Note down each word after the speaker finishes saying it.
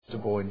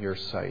acceptable in your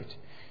sight.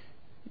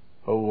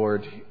 O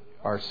Lord,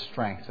 our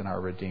strength and our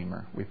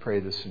Redeemer. We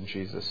pray this in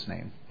Jesus'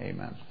 name.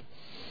 Amen.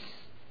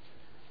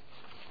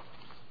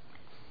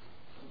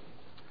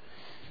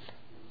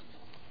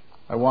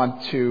 I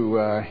want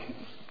to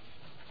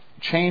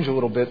change a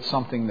little bit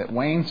something that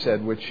Wayne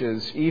said, which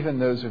is even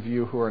those of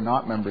you who are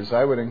not members,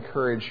 I would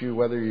encourage you,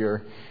 whether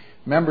you're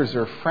members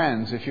or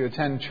friends, if you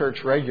attend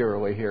church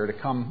regularly here, to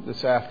come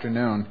this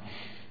afternoon.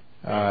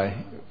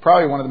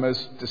 Probably one of the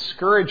most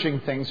discouraging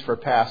things for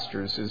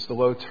pastors is the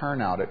low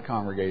turnout at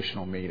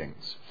congregational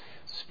meetings,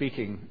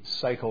 speaking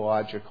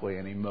psychologically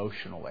and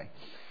emotionally.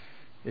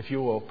 If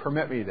you will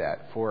permit me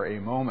that for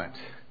a moment.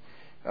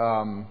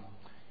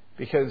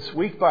 Because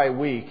week by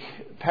week,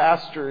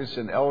 pastors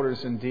and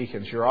elders and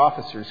deacons, your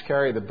officers,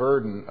 carry the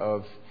burden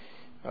of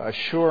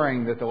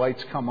assuring that the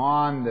lights come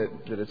on,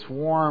 that it's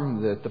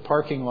warm, that the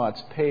parking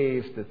lot's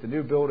paved, that the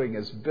new building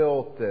is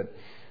built, that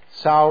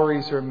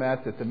salaries are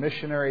met, that the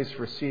missionaries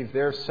receive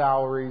their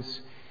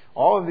salaries.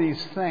 All of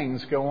these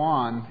things go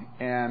on,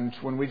 and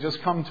when we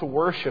just come to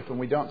worship and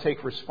we don't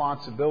take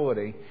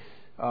responsibility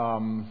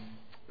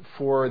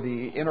for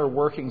the inner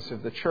workings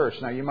of the church.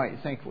 Now, you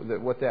might think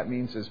that what that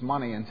means is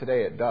money, and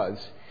today it does,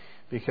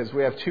 because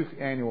we have 2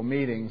 annual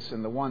meetings,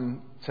 and the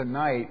one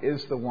tonight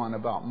is the one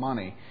about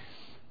money.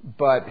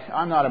 But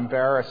I'm not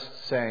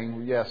embarrassed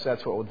saying, yes,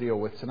 that's what we'll deal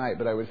with tonight,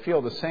 but I would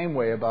feel the same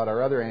way about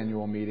our other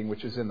annual meeting,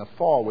 which is in the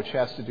fall, which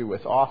has to do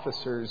with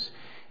officers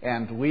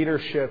and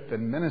leadership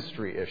and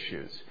ministry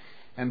issues.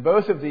 And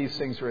both of these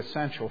things are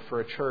essential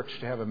for a church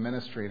to have a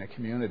ministry and a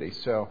community.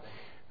 So,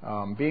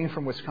 being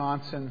from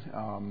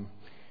Wisconsin,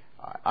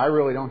 I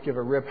really don't give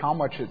a rip how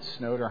much it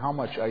snowed or how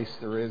much ice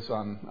there is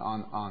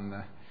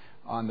on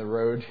the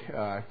road.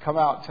 Come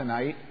out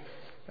tonight.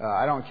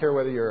 I don't care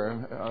whether you're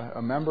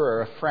a member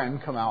or a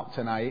friend. Come out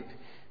tonight.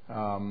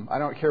 I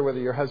don't care whether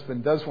your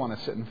husband does want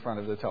to sit in front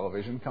of the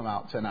television. Come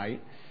out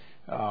tonight.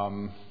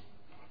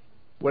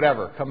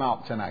 Whatever. Come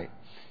out tonight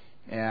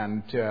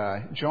and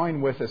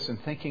join with us in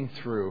thinking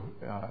through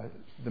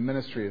the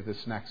ministry of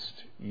this next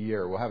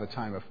year. We'll have a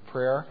time of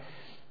prayer.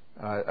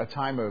 A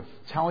time of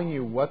telling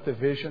you what the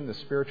vision, the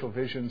spiritual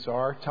visions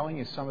are, telling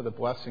you some of the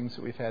blessings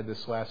that we've had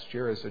this last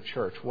year as a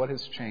church, what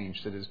has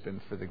changed that has been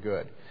for the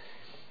good.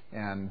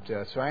 And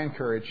so I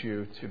encourage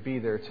you to be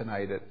there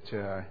tonight at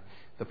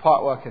the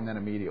potluck and then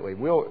immediately.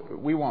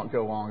 We won't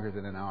go longer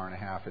than an hour and a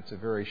half. It's a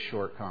very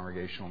short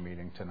congregational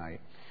meeting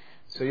tonight.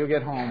 So you'll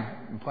get home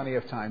in plenty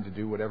of time to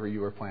do whatever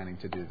you were planning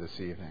to do this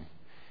evening.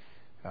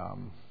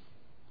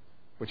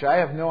 Which I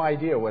have no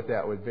idea what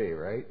that would be,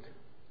 right?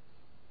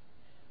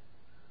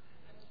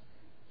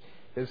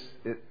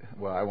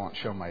 Well, I won't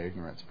show my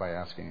ignorance by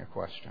asking a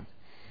question.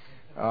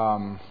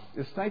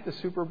 Is tonight the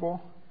Super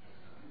Bowl?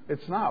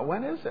 It's not.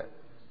 When is it?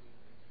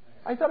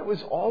 I thought it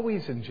was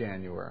always in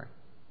January.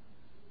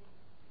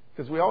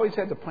 Because we always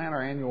had to plan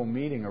our annual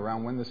meeting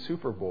around when the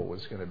Super Bowl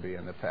was going to be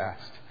in the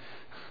past.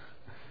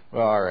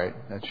 Well, all right.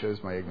 That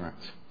shows my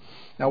ignorance.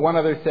 Now, one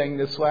other thing.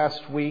 This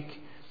last week,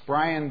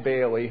 Brian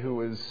Bailey, who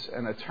was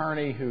an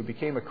attorney who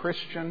became a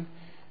Christian,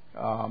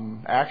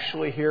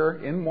 actually here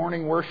in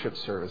morning worship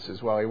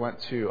services while he went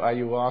to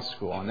IU Law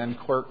School and then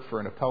clerked for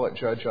an appellate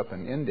judge up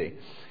in Indy.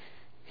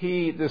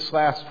 He, this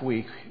last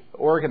week,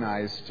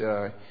 organized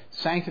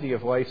Sanctity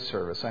of Life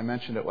service. I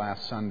mentioned it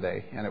last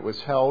Sunday, and it was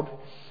held,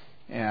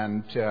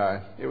 and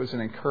it was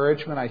an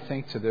encouragement, I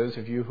think, to those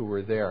of you who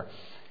were there.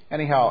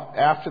 Anyhow,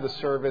 after the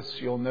service,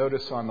 you'll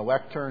notice on the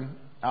lectern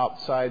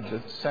outside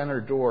the center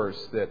doors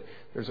that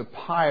there's a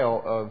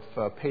pile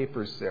of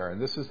papers there.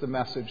 And this is the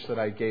message that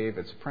I gave.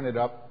 It's printed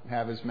up.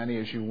 Have as many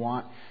as you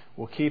want.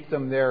 We'll keep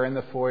them there in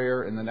the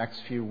foyer in the next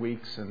few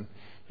weeks. And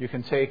you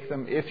can take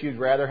them. If you'd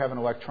rather have an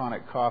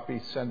electronic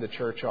copy, send the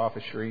church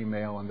office your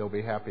email and they'll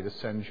be happy to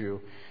send you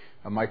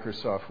a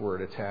Microsoft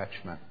Word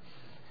attachment.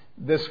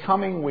 This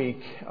coming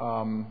week,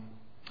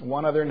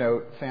 one other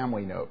note,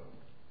 family note.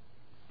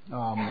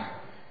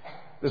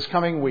 This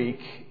coming week,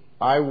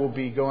 I will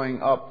be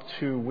going up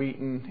to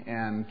Wheaton,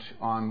 and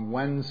on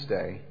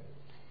Wednesday,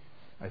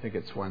 I think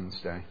it's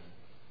Wednesday,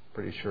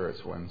 pretty sure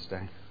it's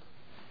Wednesday.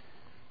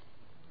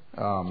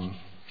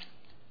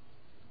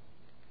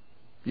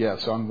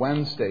 Yes, on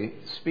Wednesday,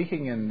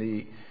 speaking in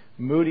the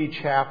Moody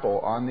Chapel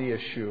on the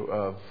issue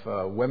of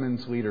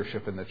women's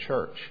leadership in the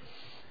church.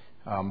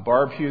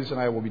 Barb Hughes and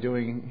I will be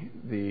doing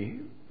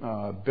the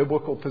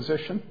biblical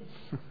position.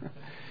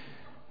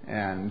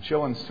 And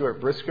Jill and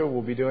Stuart Briscoe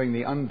will be doing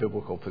the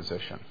unbiblical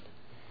position.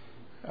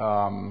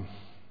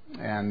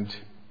 And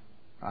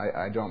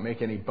I don't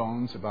make any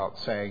bones about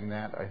saying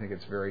that. I think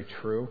it's very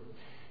true.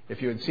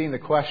 If you had seen the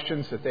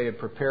questions that they had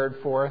prepared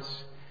for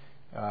us,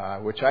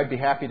 which I'd be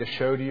happy to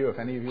show to you. If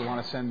any of you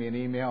want to send me an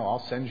email,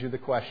 I'll send you the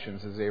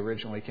questions as they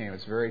originally came.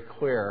 It's very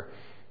clear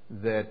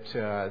that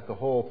the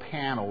whole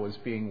panel is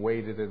being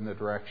weighted in the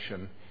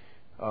direction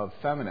of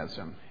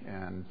feminism.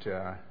 And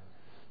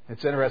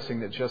it's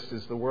interesting that just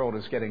as the world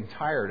is getting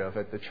tired of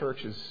it, the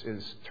church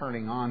is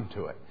turning on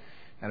to it.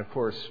 And of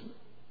course,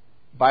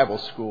 Bible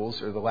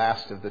schools are the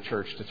last of the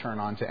church to turn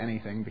on to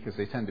anything because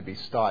they tend to be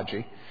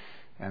stodgy.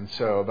 And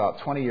so about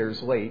 20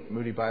 years late,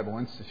 Moody Bible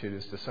Institute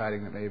is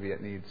deciding that maybe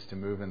it needs to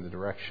move in the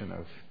direction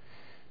of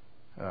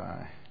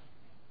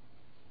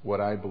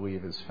what I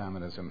believe is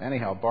feminism.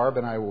 Anyhow, Barb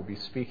and I will be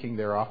speaking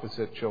there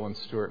opposite Jill and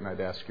Stuart, and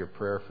I'd ask your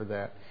prayer for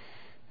that.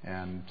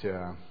 And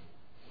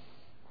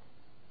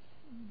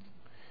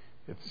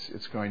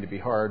it's going to be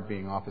hard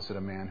being opposite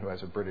a man who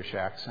has a British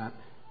accent.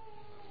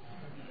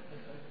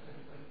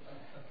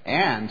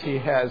 And he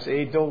has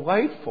a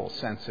delightful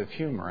sense of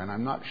humor, and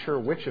I'm not sure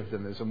which of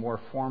them is a more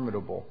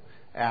formidable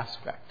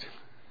aspect.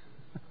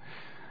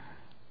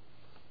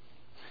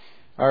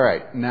 All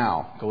right,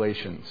 now,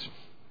 Galatians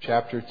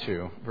chapter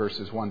 2,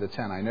 verses 1 to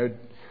 10. I know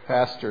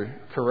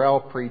Pastor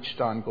Carell preached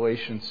on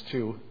Galatians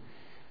 2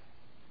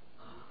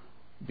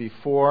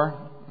 before.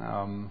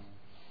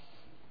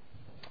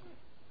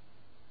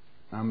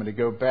 I'm going to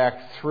go back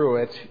through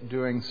it,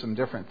 doing some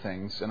different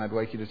things, and I'd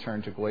like you to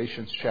turn to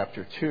Galatians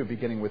chapter 2,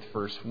 beginning with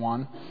verse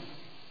 1.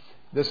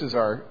 This is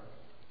let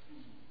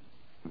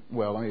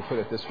me put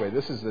it this way.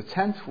 This is the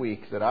 10th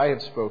week that I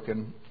have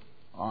spoken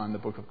on the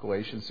book of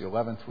Galatians, the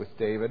 11th with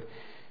David,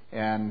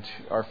 and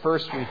our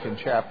first week in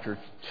chapter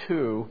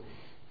 2,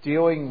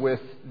 dealing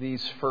with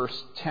these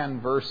first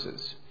 10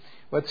 verses.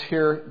 Let's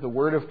hear the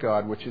word of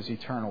God, which is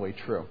eternally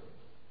true.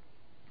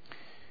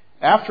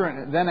 After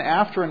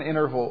an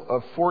interval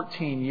of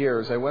 14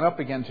 years, I went up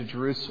again to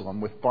Jerusalem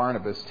with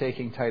Barnabas,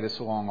 taking Titus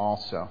along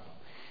also.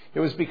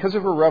 It was because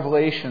of a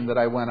revelation that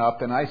I went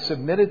up, and I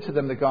submitted to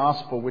them the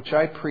gospel which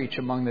I preach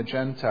among the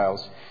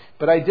Gentiles.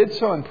 But I did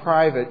so in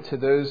private to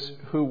those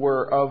who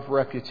were of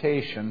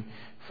reputation,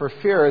 for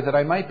fear that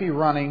I might be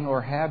running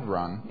or had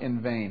run in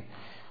vain.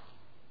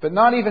 But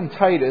not even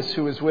Titus,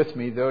 who was with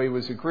me, though he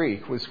was a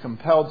Greek, was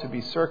compelled to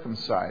be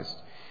circumcised.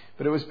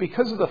 But it was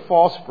because of the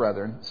false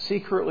brethren,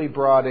 secretly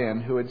brought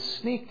in, who had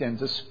sneaked in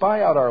to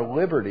spy out our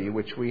liberty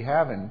which we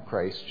have in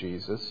Christ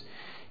Jesus,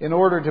 in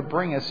order to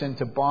bring us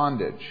into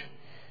bondage.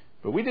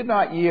 But we did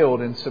not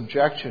yield in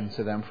subjection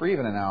to them for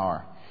even an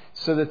hour,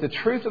 so that the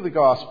truth of the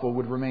gospel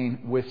would remain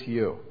with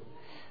you.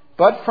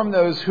 But from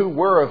those who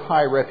were of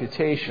high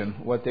reputation,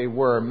 what they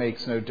were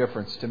makes no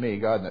difference to me.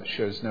 God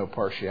shows no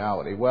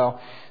partiality. Well,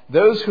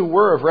 those who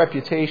were of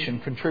reputation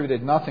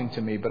contributed nothing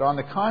to me, but on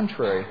the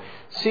contrary,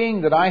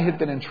 seeing that I had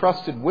been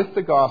entrusted with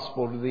the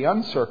gospel to the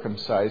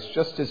uncircumcised,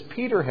 just as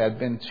Peter had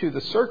been to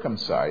the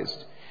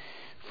circumcised.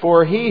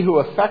 For he who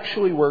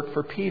effectually worked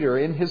for Peter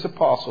in his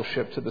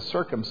apostleship to the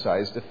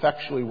circumcised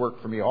effectually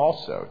worked for me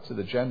also to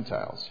the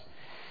Gentiles.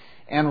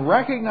 And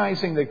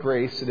recognizing the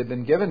grace that had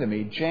been given to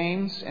me,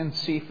 James and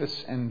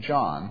Cephas and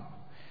John,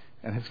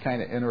 and it's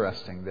kind of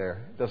interesting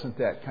there. Doesn't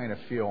that kind of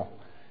feel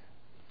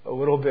a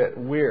little bit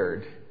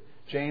weird?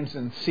 James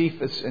and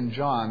Cephas and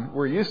John.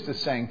 We're used to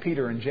saying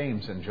Peter and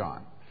James and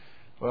John.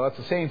 Well, it's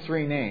the same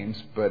three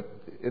names, but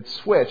it's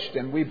switched,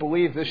 and we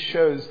believe this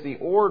shows the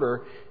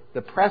order,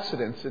 the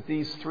precedence that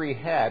these three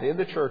had in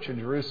the church in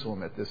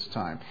Jerusalem at this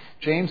time.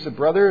 James, the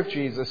brother of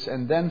Jesus,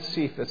 and then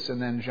Cephas, and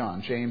then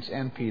John. James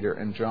and Peter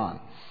and John.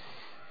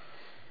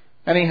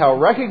 Anyhow,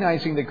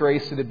 recognizing the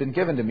grace that had been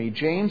given to me,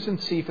 James and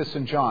Cephas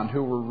and John,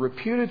 who were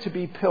reputed to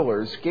be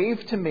pillars,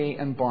 gave to me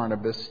and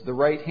Barnabas the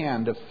right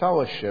hand of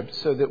fellowship,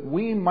 so that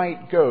we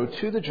might go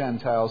to the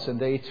Gentiles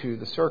and they to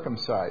the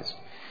circumcised.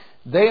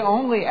 They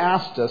only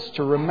asked us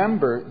to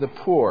remember the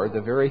poor, the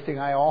very thing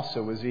I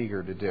also was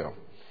eager to do.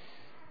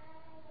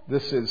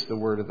 This is the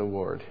word of the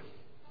Lord.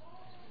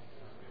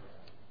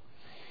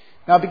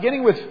 Now,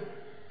 beginning with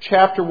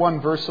chapter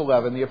 1, verse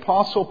 11, the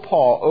Apostle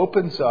Paul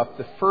opens up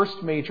the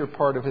first major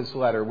part of his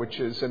letter, which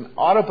is an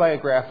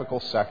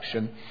autobiographical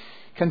section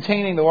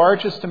containing the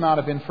largest amount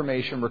of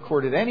information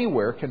recorded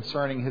anywhere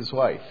concerning his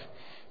life,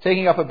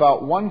 taking up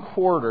about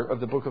 1/4 of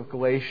the book of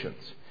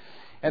Galatians.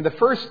 And the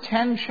first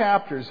 10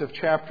 chapters of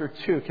chapter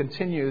 2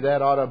 continue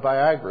that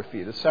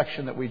autobiography, the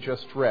section that we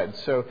just read.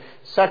 So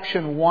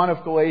section 1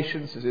 of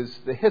Galatians is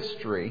the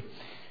history.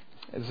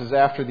 This is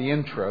after the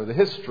intro. The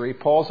history,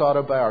 Paul's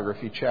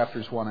autobiography,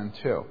 chapters 1 and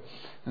 2.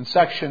 And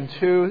section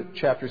 2,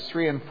 chapters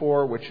 3 and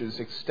 4, which is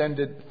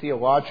extended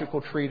theological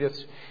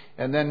treatise.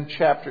 And then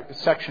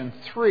section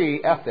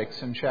 3,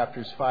 ethics, in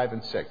chapters 5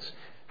 and 6.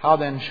 How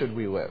then should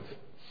we live?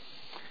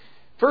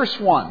 Verse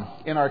 1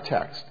 in our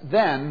text.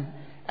 Then,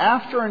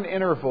 after an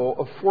interval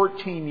of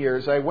 14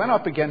 years, I went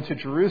up again to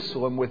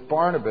Jerusalem with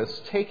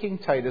Barnabas, taking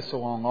Titus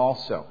along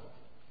also.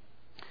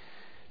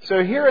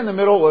 So here in the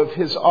middle of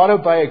his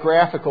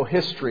autobiographical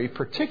history,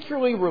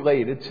 particularly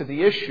related to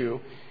the issue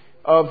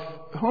of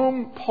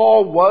whom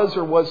Paul was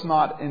or was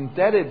not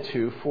indebted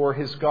to for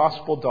his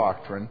gospel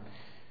doctrine,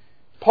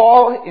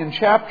 Paul in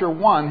chapter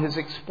 1 has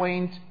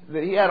explained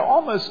that he had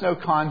almost no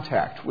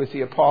contact with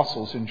the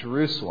apostles in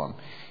Jerusalem.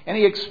 And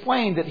he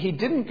explained that he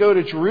didn't go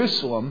to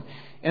Jerusalem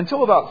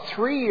until about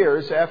 3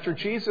 years after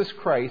Jesus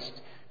Christ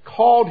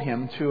called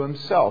him to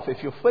himself.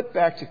 If you'll flip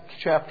back to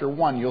chapter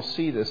 1, you'll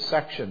see this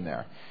section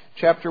there.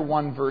 Chapter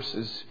 1,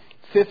 verses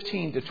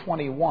 15 to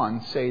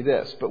 21 say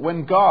this: But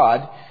when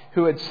God,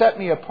 who had set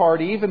me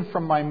apart even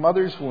from my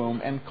mother's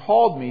womb and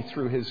called me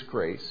through his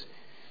grace.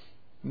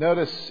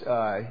 Notice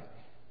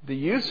the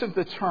use of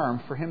the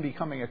term for him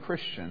becoming a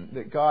Christian,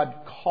 that God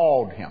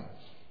called him.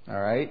 All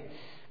right?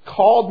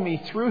 Called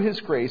me through His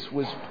grace,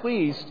 was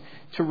pleased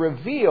to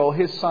reveal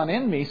His Son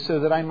in me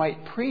so that I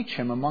might preach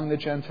Him among the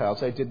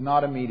Gentiles. I did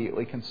not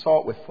immediately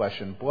consult with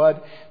flesh and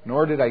blood,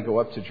 nor did I go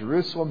up to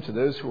Jerusalem to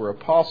those who were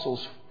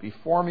apostles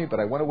before me, but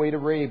I went away to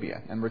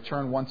Arabia and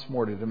returned once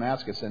more to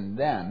Damascus. And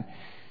then,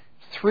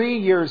 3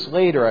 years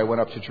later, I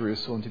went up to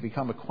Jerusalem to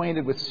become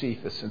acquainted with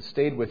Cephas and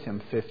stayed with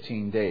him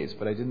 15 days.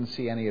 But I didn't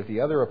see any of the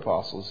other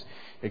apostles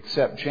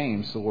except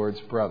James, the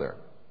Lord's brother.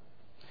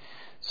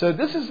 So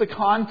this is the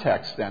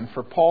context then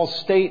for Paul's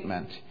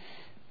statement,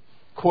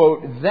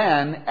 quote,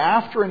 then,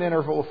 after an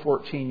interval of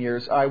 14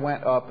 years, I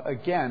went up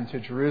again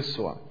to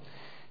Jerusalem.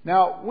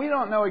 Now, we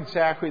don't know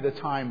exactly the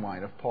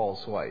timeline of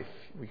Paul's life.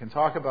 We can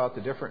talk about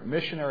the different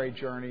missionary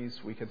journeys.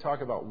 We can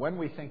talk about when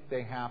we think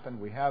they happened.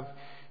 We have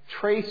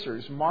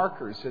tracers,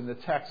 markers in the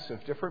texts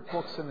of different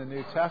books in the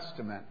New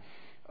Testament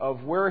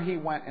of where he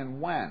went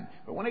and when.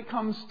 But when it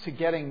comes to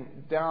getting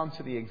down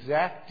to the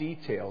exact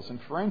details, and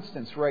for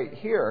instance, right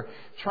here,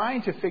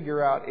 trying to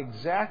figure out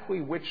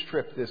exactly which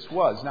trip this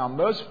was. Now,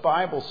 most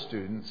Bible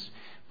students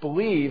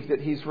believe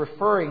that he's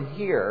referring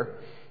here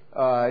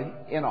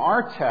in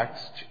our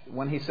text,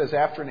 when he says,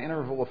 after an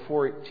interval of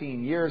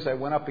 14 years, I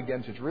went up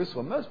again to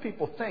Jerusalem. Most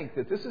people think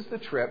that this is the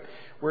trip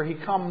where he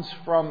comes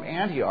from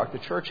Antioch, the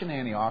church in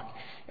Antioch,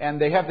 and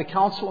they have the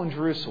council in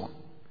Jerusalem.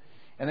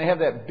 And they have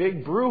that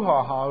big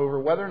brouhaha over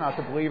whether or not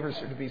the believers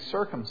are to be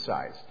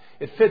circumcised.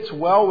 It fits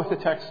well with the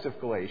text of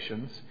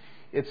Galatians.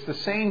 It's the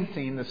same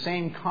theme, the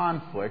same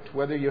conflict,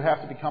 whether you have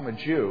to become a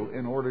Jew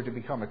in order to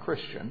become a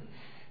Christian,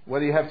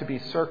 whether you have to be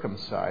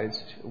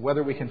circumcised,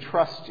 whether we can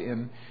trust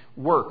in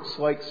works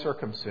like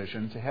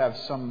circumcision to have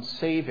some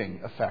saving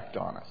effect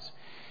on us.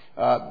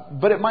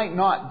 But it might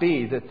not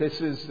be that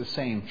this is the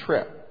same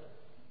trip.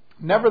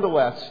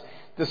 Nevertheless,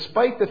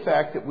 despite the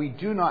fact that we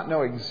do not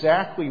know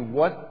exactly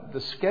what the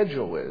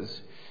schedule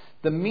is,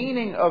 the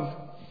meaning of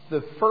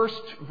the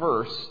first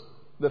verse,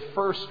 the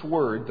first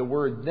word, the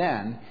word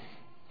then,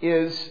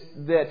 is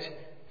that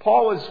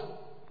Paul is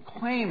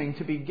claiming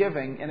to be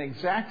giving an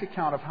exact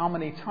account of how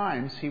many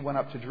times he went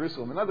up to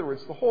Jerusalem. In other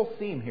words, the whole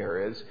theme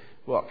here is,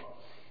 look,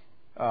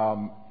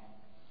 the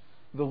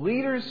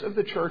leaders of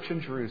the church in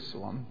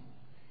Jerusalem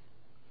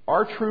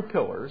are true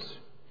pillars.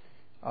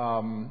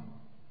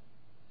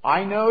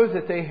 I know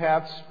that they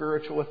have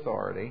spiritual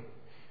authority.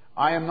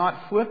 I am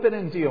not flippant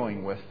in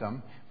dealing with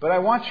them, but I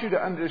want you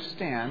to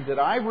understand that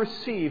I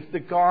received the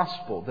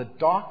gospel, the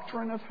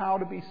doctrine of how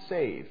to be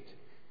saved,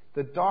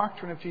 the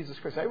doctrine of Jesus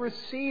Christ. I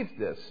received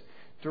this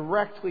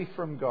directly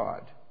from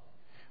God.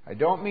 I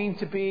don't mean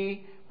to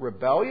be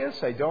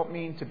rebellious. I don't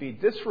mean to be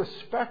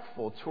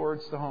disrespectful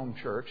towards the home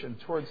church and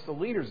towards the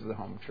leaders of the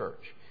home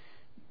church.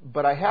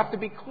 But I have to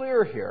be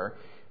clear here.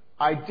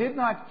 I did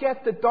not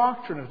get the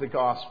doctrine of the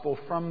gospel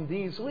from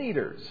these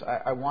leaders.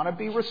 I want to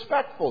be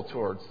respectful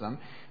towards them,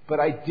 but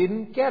I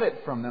didn't get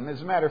it from them.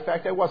 As a matter of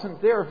fact, I wasn't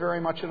there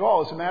very much at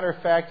all. As a matter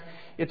of fact,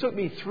 it took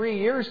me 3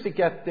 years to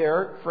get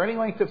there for any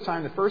length of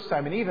time the first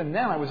time, and even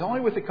then I was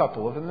only with a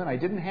couple of them, and I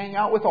didn't hang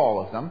out with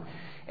all of them.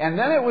 And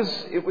then it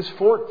was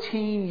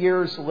 14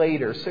 years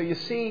later. So you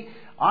see,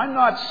 I'm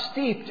not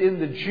steeped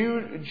in the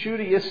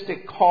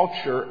Judaistic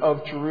culture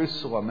of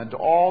Jerusalem and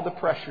all the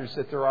pressures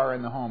that there are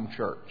in the home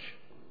church.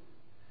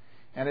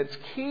 And it's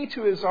key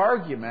to his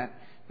argument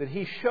that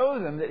he show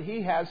them that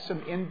he has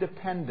some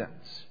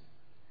independence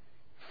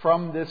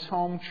from this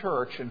home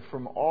church and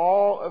from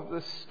all of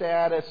the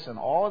status and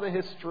all of the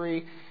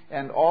history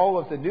and all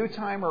of the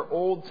new-timer,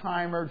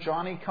 old-timer,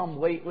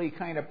 Johnny-come-lately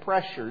kind of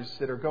pressures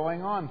that are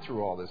going on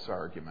through all this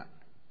argument.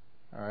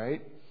 All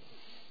right?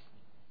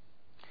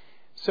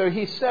 So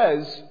he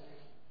says,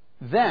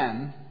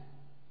 then,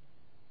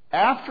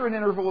 after an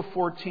interval of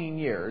 14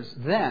 years,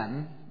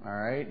 then, all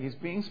right, he's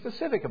being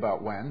specific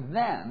about when,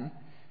 then,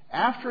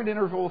 after an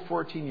interval of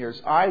 14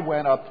 years, I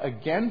went up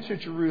again to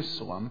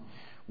Jerusalem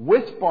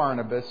with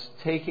Barnabas,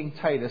 taking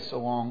Titus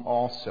along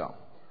also.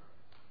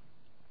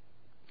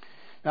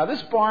 Now,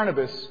 this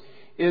Barnabas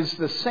is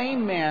the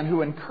same man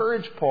who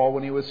encouraged Paul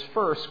when he was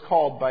first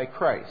called by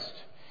Christ.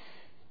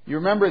 You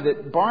remember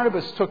that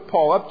Barnabas took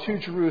Paul up to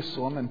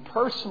Jerusalem and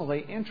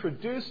personally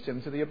introduced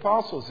him to the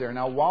apostles there.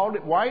 Now,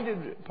 why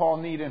did Paul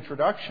need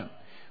introduction?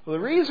 Well,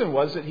 the reason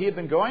was that he had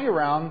been going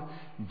around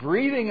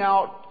breathing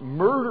out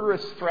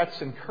murderous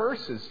threats and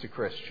curses to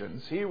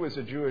Christians. He was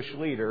a Jewish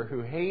leader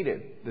who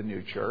hated the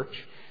new church.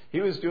 He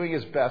was doing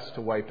his best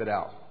to wipe it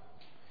out.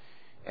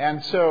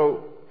 And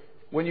so,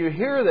 when you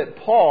hear that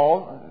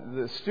Paul,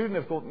 the student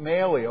of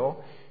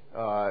Gamaliel,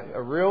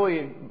 a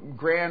really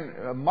grand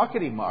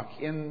muckety-muck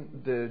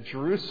in the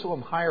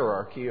Jerusalem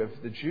hierarchy of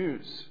the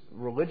Jews,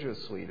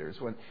 religious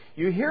leaders, when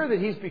you hear that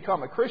he's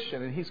become a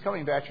Christian and he's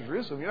coming back to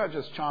Jerusalem, you're not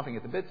just chomping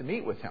at the bit to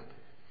meet with him.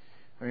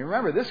 I mean,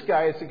 remember, this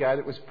guy is the guy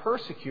that was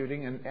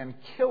persecuting and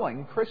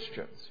killing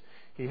Christians.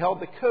 He held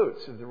the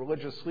coats of the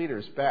religious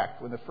leaders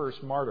back when the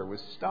first martyr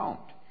was stoned.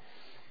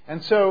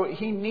 And so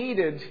he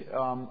needed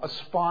a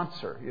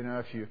sponsor. You know,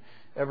 if you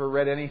ever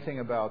read anything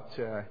about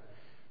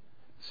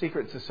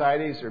secret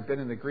societies or been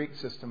in the Greek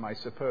system, I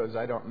suppose.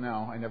 I don't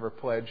know. I never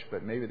pledged,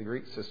 but maybe the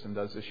Greek system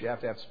does this. You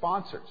have to have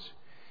sponsors.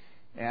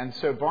 And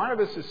so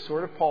Barnabas is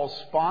sort of Paul's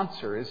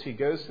sponsor as he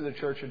goes to the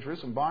church in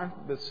Jerusalem.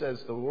 Barnabas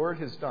says, the Lord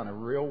has done a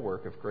real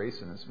work of grace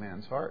in this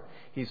man's heart.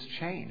 He's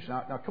changed.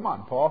 Now come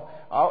on, Paul.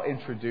 I'll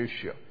introduce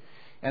you.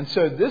 And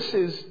so this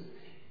is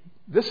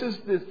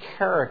the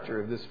character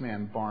of this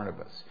man,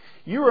 Barnabas.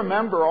 You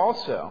remember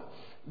also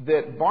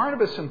that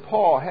Barnabas and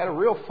Paul had a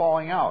real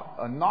falling out,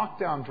 a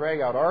knockdown,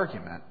 drag-out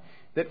argument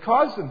that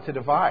caused them to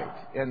divide.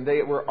 And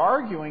they were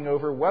arguing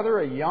over whether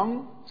a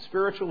young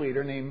spiritual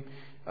leader named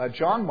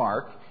John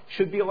Mark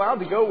should be allowed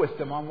to go with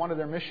them on one of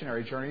their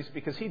missionary journeys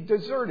because he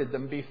deserted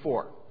them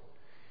before.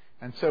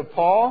 And so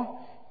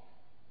Paul,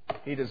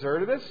 he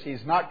deserted us.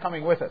 He's not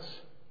coming with us.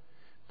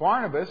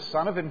 Barnabas,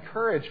 son of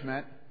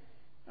encouragement,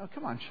 oh,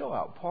 come on, chill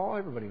out, Paul.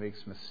 Everybody makes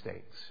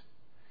mistakes.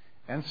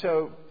 And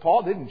so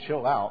Paul didn't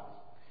chill out.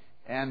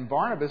 And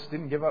Barnabas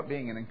didn't give up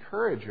being an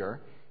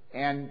encourager.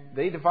 And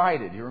they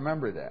divided. You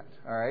remember that,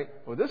 all right?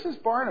 Well, this is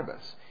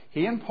Barnabas.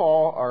 He and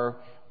Paul are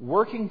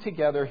working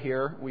together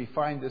here. We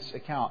find this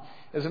account.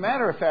 As a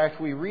matter of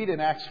fact, we read in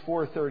Acts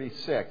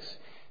 4:36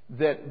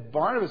 that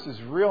Barnabas'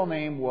 real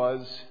name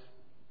was...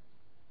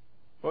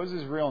 What was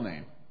his real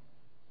name?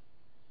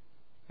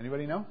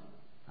 Anybody know?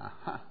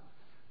 Uh-huh.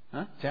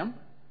 Huh? Tim?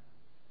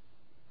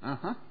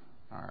 Uh-huh.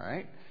 All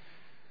right.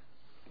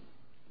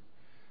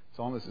 It's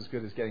almost as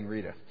good as getting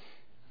Rita.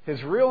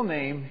 His real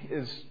name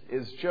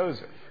is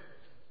Joseph.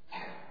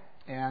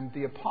 And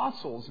the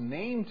apostles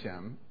named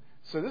him,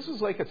 so this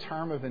is like a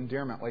term of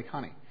endearment, like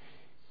honey.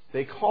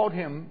 They called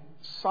him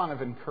son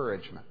of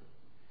encouragement.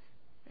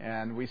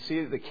 And we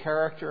see the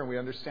character and we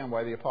understand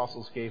why the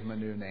apostles gave him a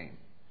new name.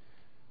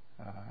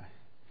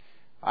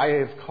 I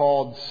have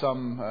called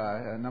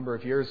a number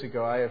of years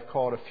ago, I have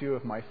called a few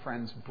of my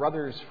friends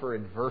brothers for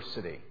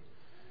adversity.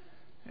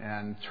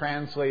 And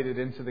translated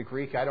into the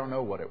Greek, I don't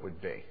know what it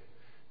would be.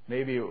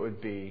 Maybe it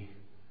would be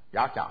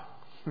yaka.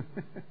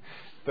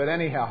 But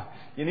anyhow,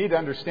 you need to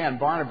understand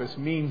Barnabas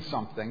means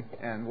something.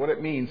 And what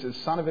it means is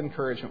son of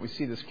encouragement. We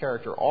see this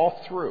character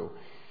all through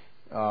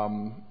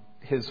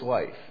his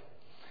life.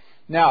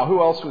 Now,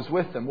 who else was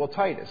with them? Well,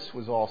 Titus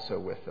was also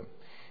with them.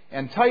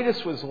 And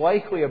Titus was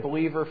likely a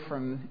believer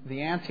from the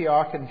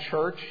Antiochian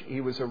church. He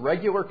was a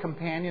regular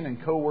companion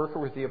and co-worker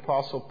with the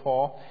Apostle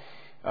Paul.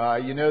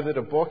 You know that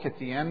a book at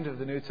the end of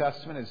the New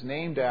Testament is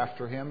named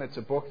after him. It's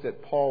a book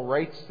that Paul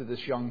writes to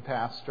this young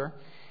pastor.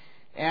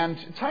 And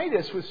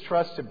Titus was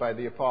trusted by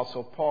the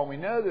Apostle Paul. We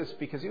know this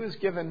because he was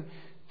given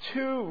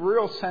two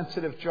real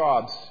sensitive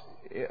jobs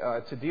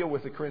to deal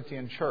with the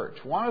Corinthian church.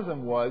 One of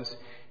them was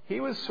he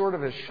was sort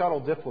of a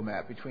shuttle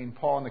diplomat between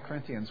Paul and the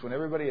Corinthians when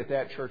everybody at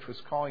that church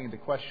was calling into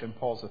question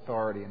Paul's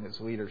authority and his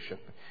leadership,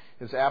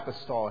 his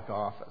apostolic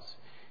office.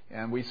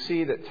 And we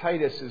see that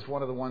Titus is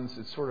one of the ones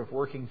that's sort of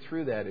working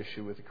through that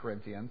issue with the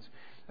Corinthians.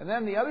 And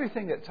then the other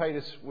thing that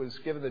Titus was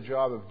given the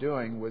job of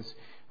doing was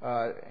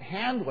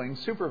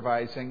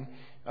supervising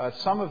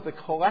some of the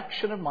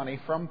collection of money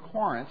from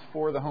Corinth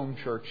for the home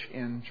church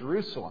in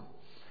Jerusalem,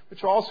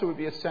 which also would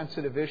be a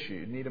sensitive issue.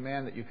 You need a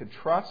man that you could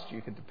trust,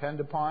 you could depend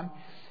upon.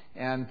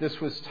 And this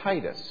was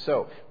Titus.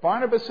 So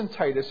Barnabas and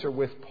Titus are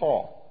with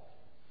Paul.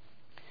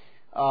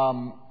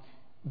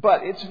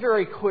 But it's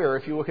very clear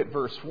if you look at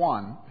verse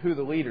 1 who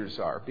the leaders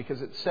are,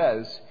 because it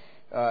says,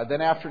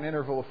 then after an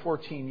interval of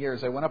 14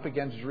 years, I went up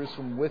again to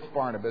Jerusalem with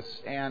Barnabas.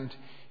 And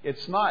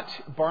it's not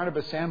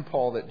Barnabas and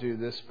Paul that do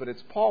this, but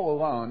it's Paul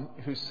alone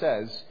who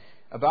says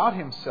about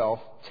himself,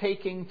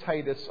 taking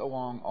Titus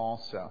along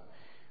also.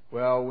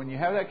 Well, when you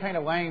have that kind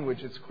of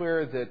language, it's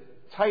clear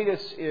that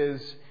Titus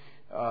is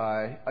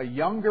a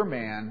younger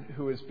man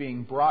who is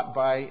being brought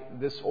by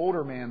this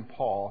older man,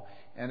 Paul,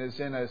 and is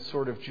in a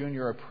sort of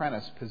junior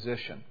apprentice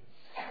position.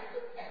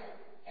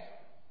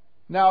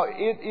 Now,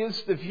 it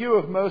is the view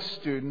of most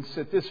students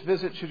that this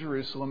visit to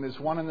Jerusalem is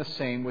one and the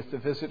same with the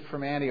visit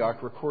from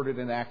Antioch recorded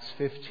in Acts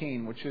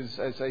 15, which is,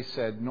 as I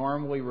said,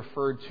 normally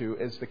referred to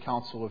as the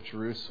Council of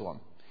Jerusalem.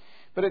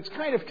 But it's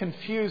kind of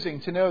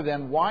confusing to know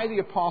then why the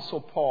Apostle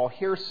Paul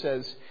here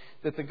says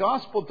that the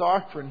gospel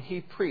doctrine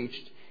he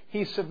preached,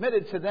 he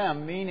submitted to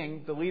them,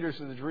 meaning the leaders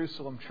of the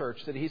Jerusalem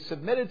church, that he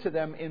submitted to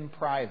them in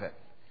private.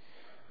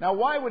 Now,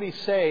 why would he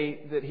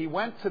say that he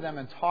went to them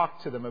and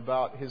talked to them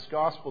about his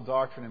gospel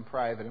doctrine in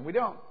private? And we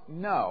don't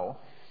know.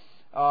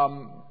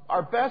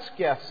 Our best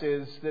guess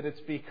is that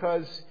it's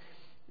because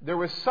there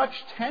was such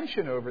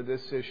tension over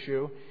this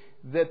issue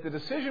that the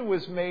decision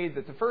was made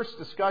that the first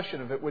discussion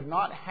of it would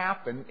not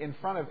happen in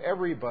front of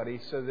everybody,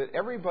 so that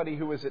everybody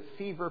who was at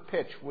fever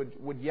pitch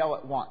would yell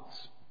at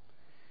once.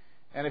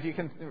 And if you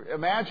can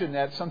imagine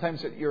that,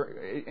 sometimes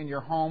in your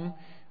home,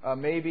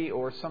 maybe,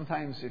 or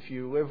sometimes if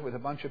you live with a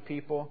bunch of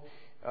people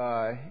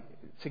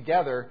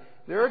together,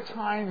 there are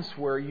times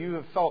where you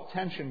have felt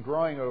tension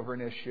growing over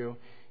an issue,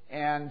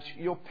 and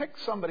you'll pick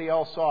somebody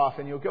else off,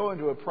 and you'll go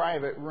into a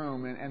private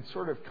room and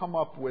sort of come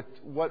up with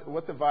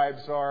what the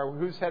vibes are,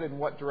 who's headed in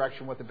what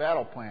direction, what the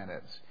battle plan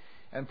is.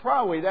 And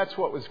probably that's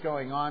what was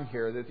going on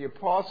here, that the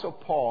Apostle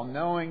Paul,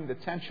 knowing the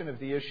tension of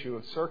the issue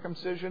of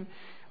circumcision,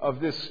 of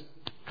this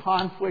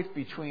conflict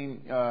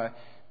between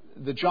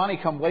the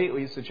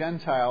Johnny-come-latelys, the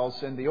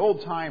Gentiles, and the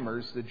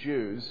old-timers, the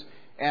Jews,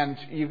 and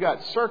you've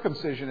got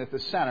circumcision at the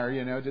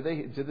center,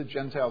 do the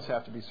Gentiles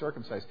have to be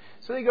circumcised?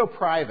 So they go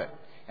private,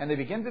 and they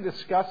begin to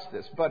discuss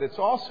this. But it's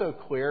also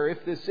clear,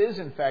 if this is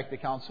in fact the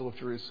Council of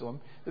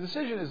Jerusalem, the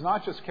decision is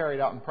not just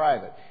carried out in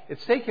private.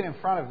 It's taken in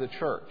front of the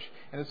church.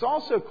 And it's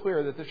also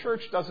clear that the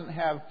church doesn't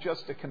have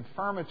just a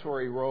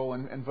confirmatory role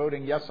in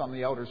voting yes on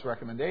the elders'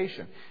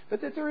 recommendation,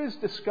 but that there is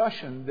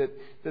discussion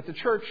that the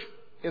church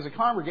as a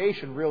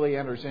congregation really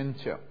enters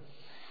into.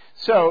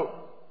 So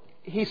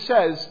he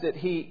says that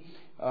he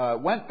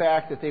went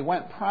back, that they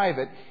went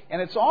private.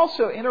 And it's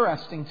also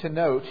interesting to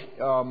note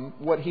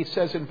what he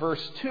says in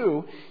verse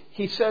 2.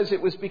 He says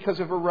it was because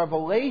of a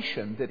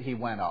revelation that he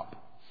went up.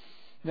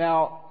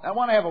 Now, I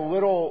want to have a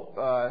little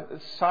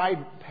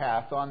side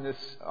path on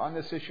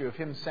this issue of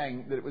him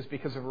saying that it was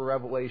because of a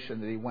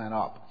revelation that he went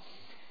up.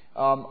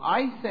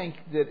 I think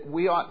that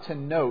we ought to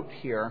note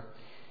here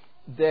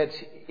that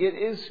it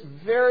is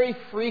very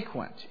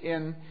frequent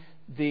in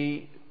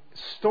the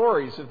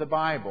stories of the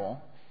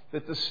Bible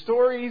that the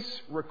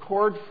stories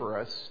record for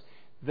us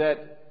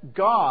that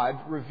God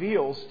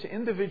reveals to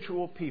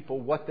individual people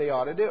what they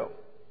ought to do.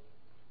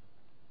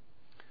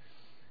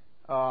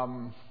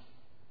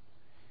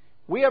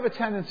 We have a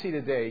tendency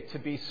today to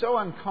be so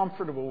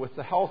uncomfortable with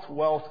the health,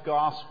 wealth,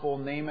 gospel,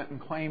 name it and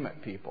claim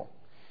it people,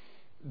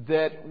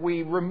 that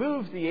we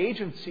remove the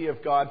agency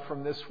of God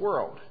from this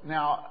world.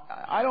 Now,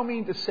 I don't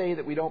mean to say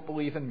that we don't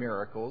believe in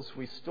miracles.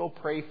 We still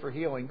pray for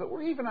healing, but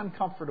we're even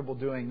uncomfortable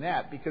doing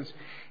that because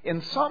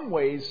in some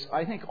ways,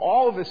 I think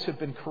all of us have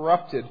been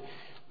corrupted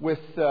with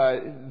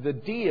the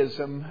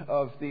deism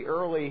of the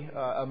early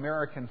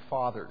American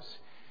fathers.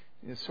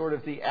 It's sort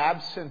of the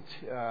absent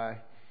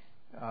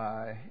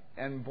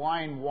and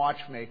blind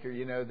watchmaker,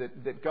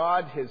 that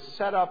God has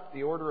set up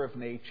the order of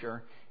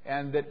nature,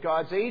 and that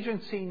God's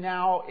agency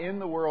now in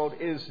the world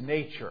is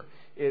nature,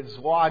 is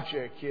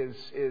logic, is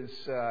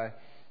the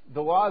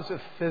laws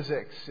of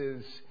physics,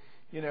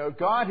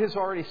 God has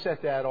already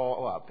set that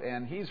all up.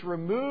 And He's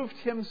removed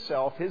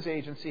Himself, His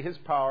agency, His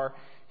power,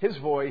 His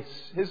voice,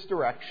 His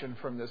direction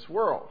from this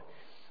world.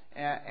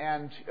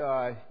 And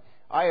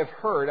I have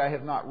heard, I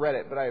have not read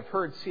it, but I have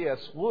heard C.S.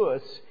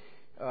 Lewis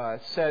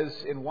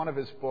says in one of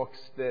his books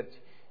that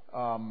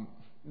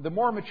the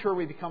more mature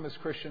we become as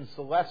Christians,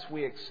 the less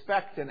we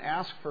expect and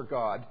ask for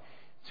God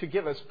to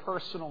give us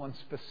personal and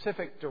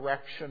specific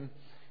direction.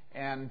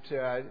 And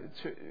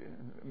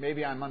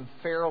maybe I'm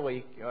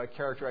unfairly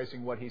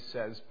characterizing what he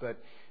says, but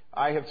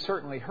I have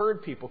certainly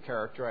heard people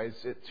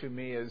characterize it to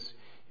me as,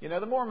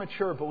 the more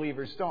mature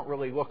believers don't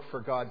really look for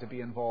God to be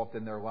involved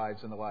in their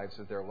lives and the lives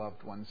of their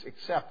loved ones,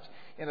 except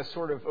in a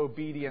sort of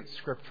obedient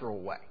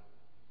scriptural way.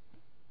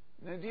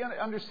 Now, do you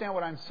understand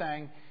what I'm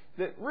saying?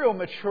 That real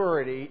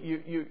maturity,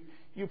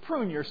 you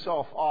prune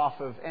yourself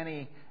off of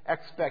any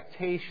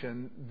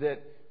expectation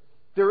that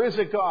there is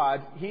a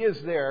God, He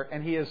is there,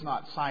 and He is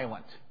not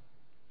silent.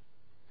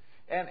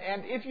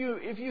 And if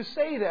you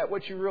say that,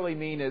 what you really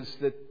mean is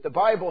that the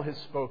Bible has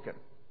spoken.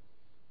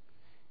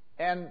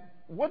 And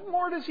what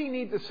more does He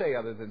need to say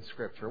other than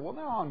Scripture? Well,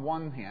 now, on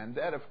one hand,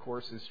 that, of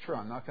course, is true.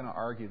 I'm not going to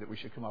argue that we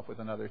should come up with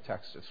another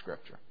text of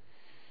Scripture.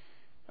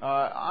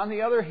 On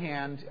the other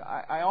hand,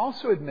 I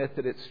also admit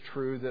that it's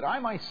true that I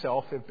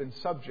myself have been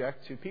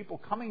subject to people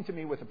coming to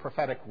me with a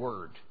prophetic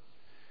word.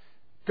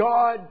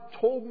 God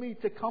told me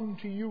to come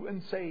to you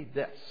and say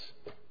this.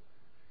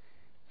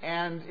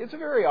 And it's a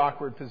very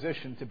awkward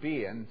position to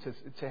be in,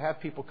 to have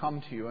people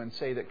come to you and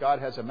say that God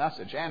has a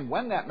message. And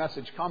when that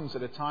message comes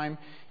at a time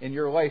in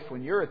your life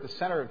when you're at the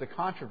center of the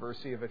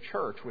controversy of a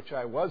church, which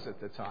I was at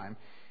the time,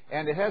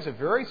 and it has a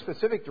very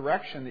specific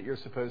direction that you're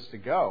supposed to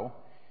go,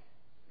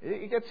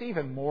 it gets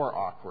even more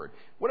awkward.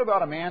 What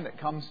about a man that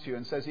comes to you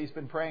and says he's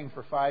been praying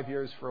for 5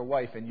 years for a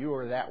wife and you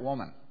are that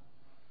woman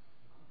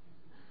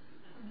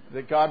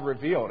that God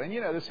revealed? And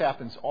this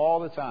happens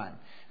all the time.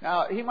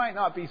 Now, he might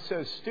not be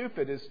so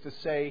stupid as to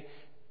say,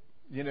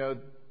 the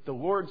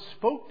Lord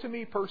spoke to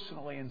me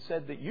personally and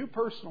said that you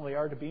personally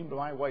are to be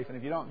my wife, and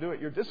if you don't do it,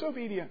 you're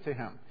disobedient to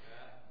Him.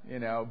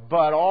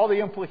 But all the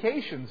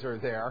implications are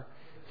there.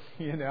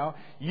 You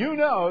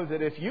know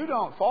that if you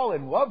don't fall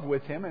in love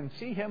with Him and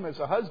see Him as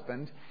a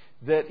husband,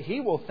 that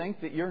He will think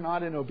that you're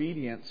not in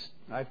obedience.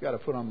 I've got to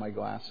put on my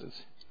glasses.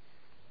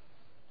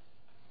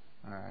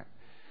 All right.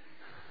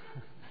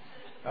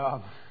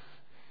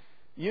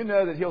 You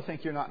know that He'll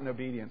think you're not in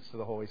obedience to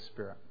the Holy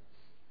Spirit.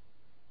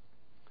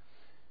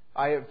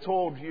 I have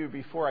told you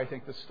before, I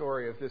think, the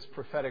story of this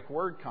prophetic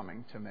word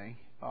coming to me.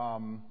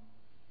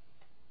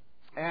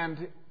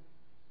 And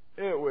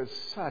it was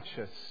such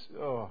an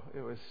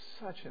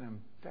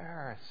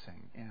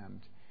embarrassing,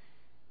 and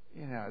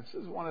this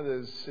is one of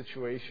those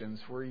situations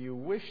where you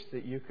wish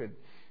that you could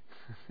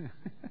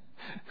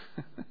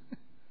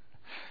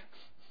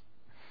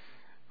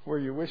where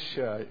you wish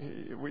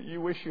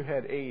you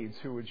had aides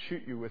who would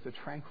shoot you with a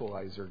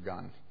tranquilizer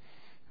gun.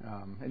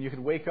 And you could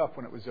wake up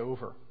when it was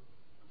over.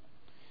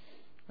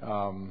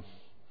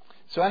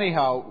 So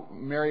anyhow,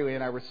 Mary Lee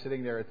and I were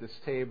sitting there at this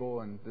table,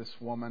 and this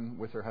woman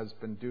with her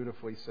husband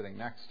dutifully sitting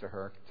next to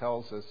her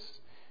tells us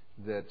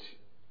that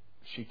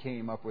she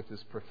came up with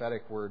this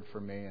prophetic word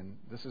for me, and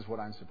this is what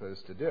I'm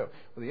supposed to do.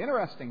 Well, the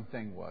interesting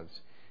thing was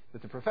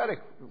that the prophetic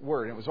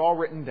word, it was all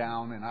written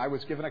down, and I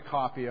was given a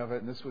copy of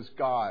it, and this was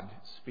God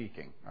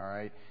speaking, all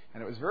right?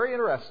 And it was very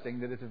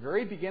interesting that at the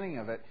very beginning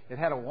of it, it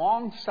had a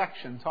long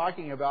section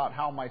talking about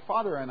how my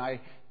father and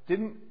I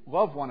didn't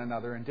love one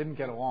another and didn't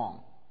get along.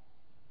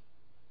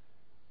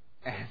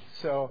 And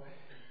so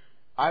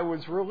I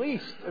was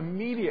released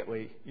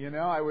immediately.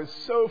 I was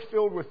so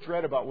filled with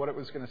dread about what it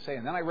was going to say.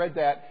 And then I read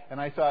that,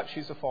 and I thought,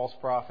 she's a false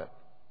prophet.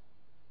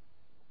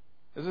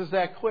 This is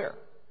that clear.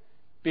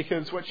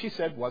 Because what she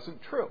said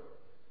wasn't true.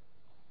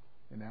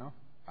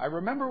 I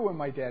remember when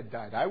my dad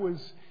died. I was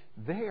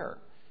there.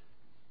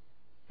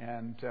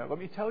 And let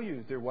me tell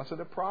you, there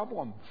wasn't a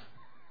problem.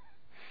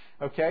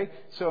 Okay?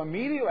 So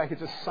immediately I could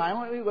just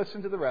silently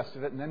listen to the rest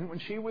of it. And then when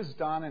she was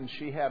done and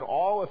she had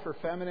all of her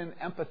feminine,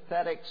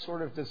 empathetic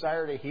sort of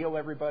desire to heal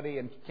everybody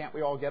and can't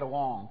we all get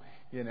along,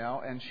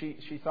 and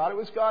she thought it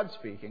was God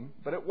speaking,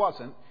 but it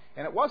wasn't.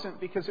 And it wasn't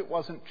because it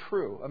wasn't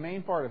true. A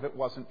main part of it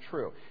wasn't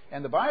true.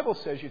 And the Bible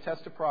says you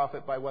test a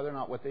prophet by whether or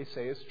not what they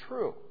say is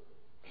true.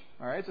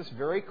 All right? It's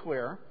very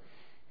clear.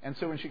 And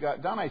so when she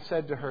got done, I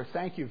said to her,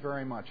 thank you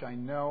very much. I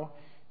know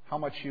how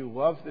much you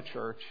love the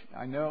church.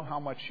 I know how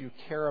much you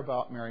care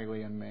about Mary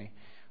Lee and me.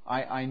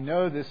 I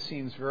know this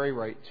seems very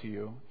right to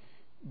you,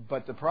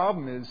 but the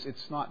problem is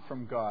it's not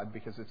from God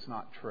because it's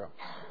not true.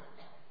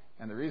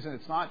 And the reason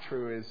it's not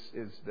true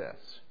is this.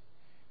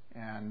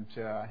 And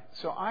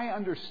so I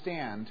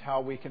understand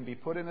how we can be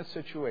put in a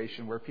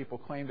situation where people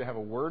claim to have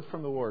a word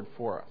from the Lord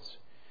for us.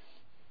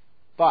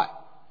 But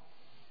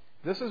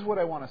this is what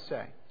I want to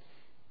say.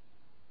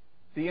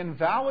 The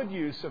invalid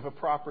use of a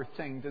proper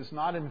thing does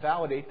not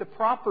invalidate the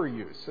proper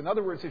use. In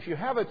other words, if you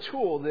have a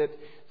tool that,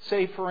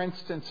 say, for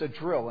instance, a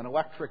drill, an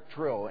electric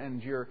drill,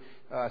 and your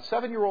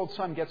 7-year-old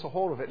son gets a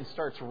hold of it and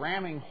starts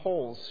ramming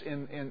holes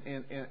in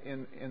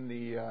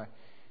the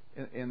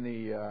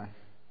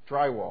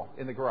drywall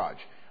in the garage,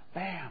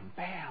 bam,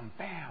 bam,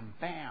 bam,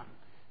 bam.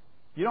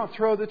 You don't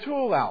throw the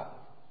tool out,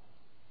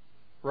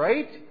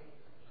 right?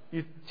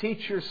 You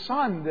teach your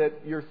son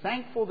that you're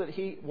thankful that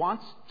he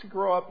wants to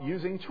grow up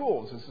using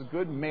tools. This is a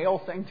good male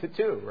thing to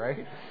do,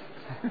 right?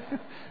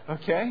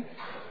 Okay?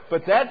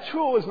 But that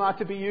tool is not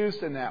to be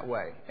used in that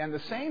way. And the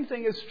same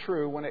thing is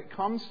true when it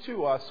comes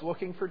to us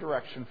looking for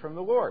direction from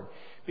the Lord.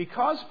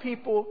 Because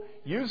people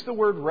use the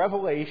word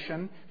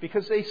revelation,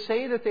 because they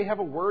say that they have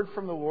a word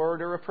from the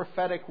Lord or a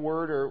prophetic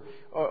word or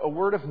a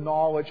word of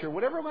knowledge or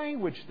whatever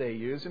language they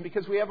use, and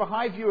because we have a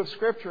high view of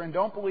Scripture and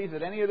don't believe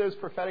that any of those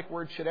prophetic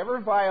words should ever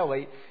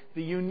violate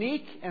the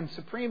unique and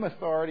supreme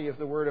authority of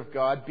the Word of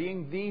God,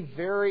 being the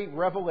very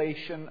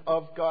revelation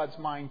of God's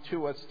mind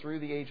to us through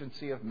the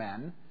agency of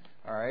men,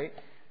 all right?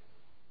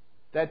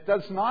 That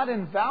does not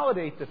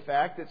invalidate the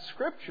fact that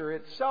Scripture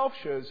itself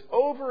shows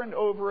over and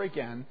over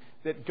again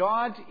that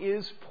God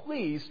is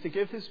pleased to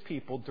give His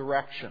people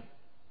direction.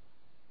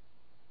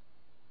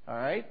 All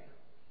right?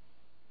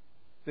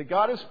 That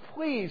God is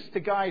pleased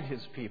to guide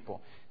His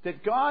people.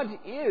 That God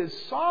is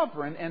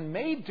sovereign and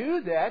may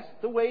do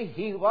that the way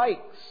He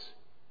likes.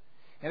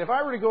 And if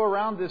I were to go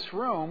around this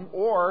room,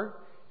 or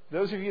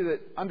those of you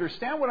that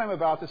understand what I'm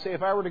about to say,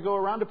 if I were to go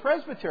around a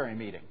Presbyterian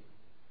meeting,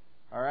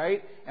 all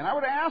right? And I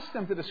would ask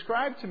them to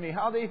describe to me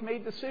how they've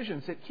made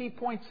decisions at key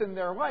points in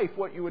their life.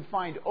 What you would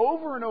find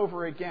over and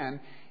over again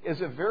is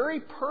a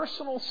very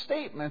personal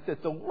statement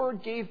that the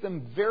Lord gave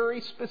them very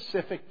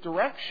specific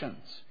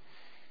directions.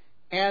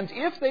 And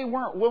if they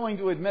weren't willing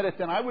to admit it,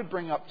 then I would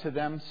bring up to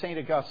them St.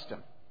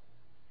 Augustine,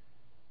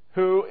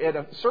 who at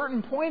a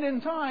certain point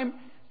in time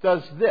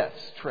does this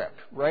trip,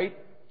 right?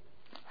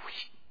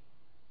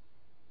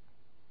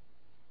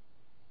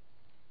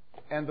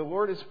 And the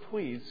Lord is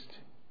pleased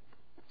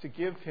to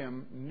give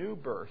him new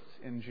birth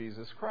in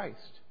Jesus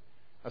Christ.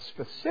 A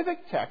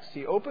specific text,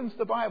 he opens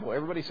the Bible.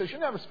 Everybody says, you're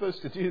never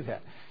supposed to do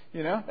that.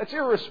 That's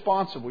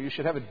irresponsible. You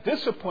should have a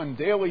disciplined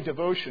daily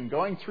devotion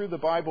going through the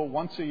Bible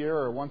once a year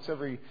or once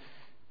every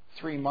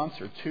 3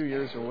 months or 2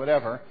 years or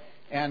whatever.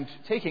 And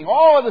taking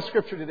all of the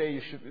Scripture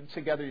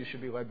together, you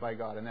should be led by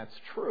God. And that's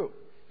true.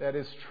 That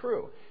is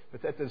true.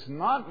 But that does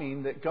not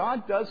mean that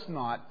God does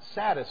not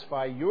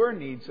satisfy your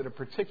needs at a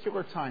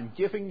particular time,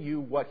 giving you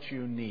what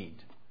you need.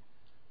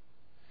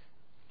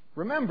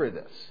 Remember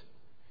this.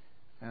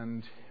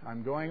 And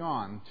I'm going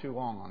on too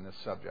long on this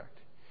subject.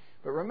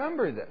 But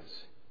remember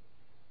this.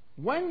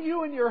 When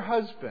you and your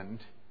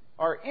husband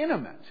are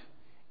intimate,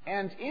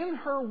 and in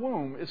her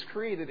womb is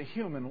created a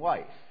human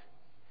life,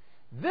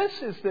 this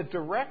is the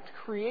direct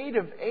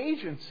creative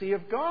agency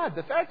of God.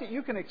 The fact that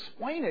you can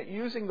explain it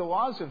using the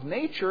laws of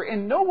nature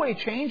in no way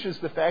changes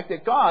the fact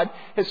that God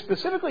has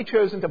specifically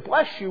chosen to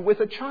bless you with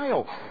a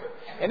child.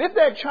 And if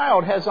that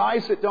child has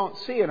eyes that don't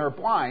see and are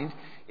blind,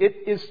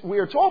 we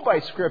are told by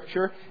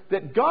Scripture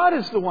that God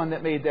is the one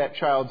that made that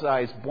child's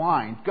eyes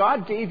blind.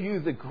 God gave you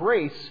the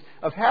grace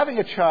of having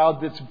a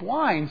child that's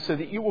blind so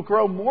that you will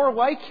grow more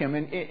like him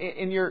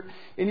in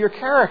your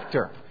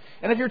character.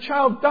 And if your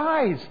child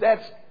dies,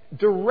 that's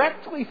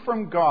directly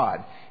from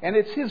God. And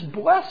it's His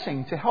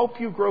blessing to help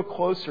you grow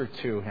closer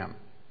to Him.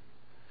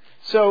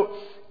 So,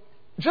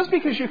 just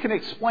because you can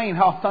explain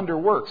how thunder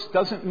works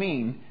doesn't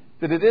mean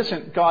that it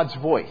isn't God's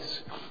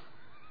voice.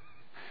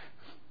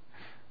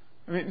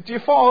 I mean, do you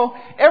follow?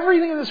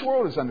 Everything in this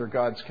world is under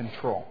God's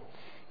control.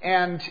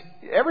 And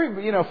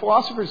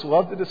philosophers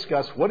love to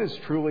discuss what is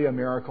truly a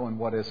miracle and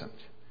what isn't.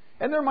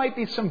 And there might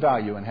be some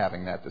value in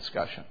having that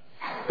discussion.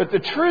 But the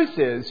truth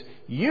is,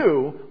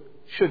 you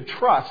should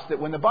trust that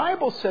when the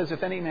Bible says,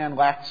 if any man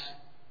lacks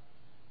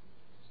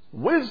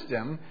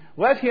wisdom,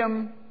 let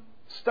him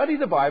study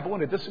the Bible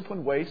in a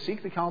disciplined way,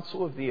 seek the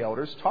counsel of the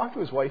elders, talk to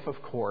his wife,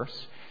 of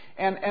course,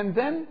 and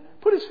then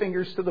put his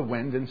fingers to the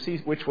wind and see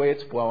which way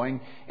it's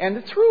blowing.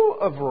 And through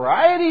a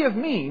variety of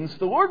means,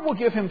 the Lord will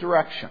give him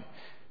direction.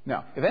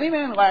 Now, if any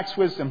man lacks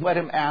wisdom, let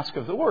him ask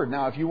of the Lord.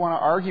 Now, if you want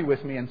to argue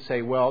with me and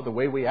say, well, the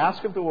way we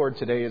ask of the Lord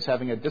today is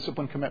having a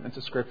disciplined commitment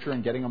to Scripture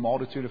and getting a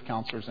multitude of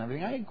counselors and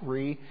everything, I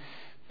agree.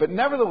 But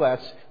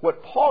nevertheless,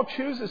 what Paul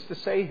chooses to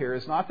say here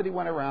is not that he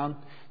went around,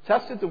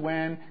 tested the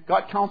wind,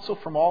 got counsel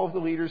from all of the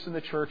leaders in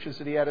the churches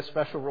that he had a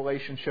special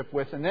relationship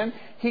with, and then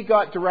he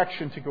got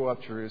direction to go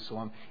up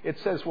Jerusalem. It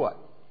says what?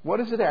 What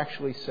does it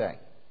actually say?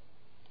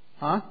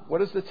 What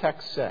does the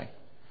text say?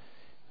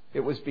 It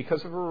was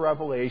because of a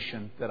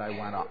revelation that I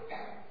went up.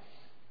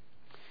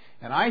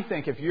 And I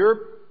think if you're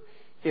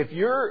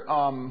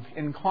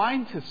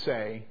inclined to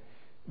say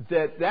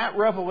that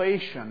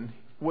revelation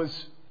was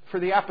for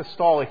the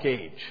apostolic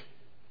age,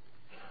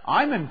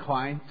 I'm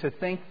inclined to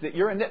think that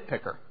you're a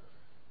nitpicker.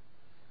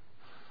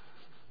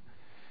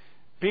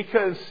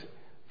 Because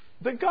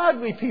the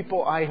godly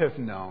people I have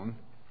known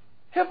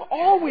have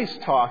always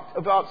talked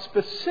about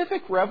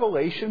specific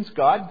revelations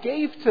God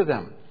gave to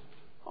them.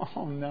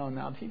 Oh,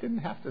 no, he didn't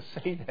have to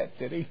say that,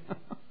 did he?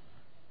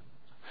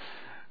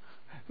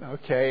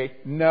 Okay.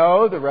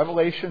 No, the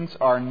revelations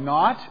are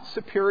not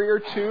superior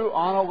to,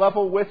 on a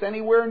level with,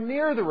 anywhere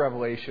near the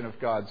revelation of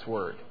God's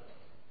Word.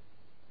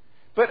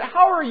 But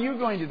how are you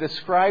going to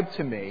describe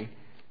to me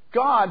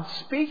God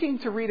speaking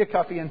to Rita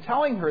Cuffey and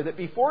telling her that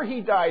before he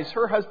dies,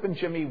 her husband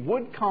Jimmy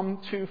would come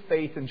to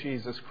faith in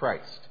Jesus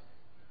Christ?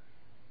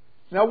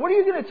 Now, what are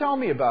you going to tell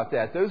me about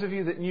that? Those of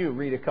you that knew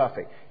Rita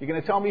Cuffey. You're going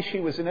to tell me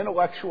she was an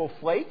intellectual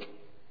flake?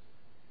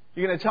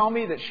 You're going to tell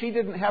me that she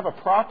didn't have a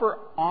proper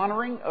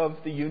honoring of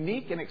the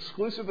unique and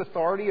exclusive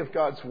authority of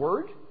God's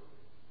Word?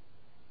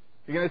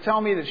 You're going to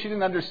tell me that she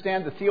didn't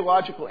understand the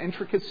theological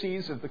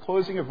intricacies of the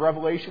closing of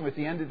Revelation with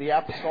the end of the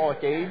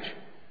apostolic age?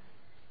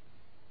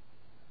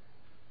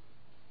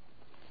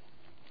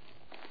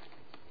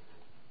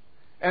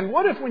 And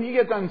what if when you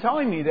get done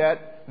telling me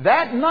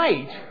that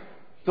night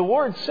the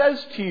Lord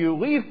says to you,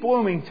 leave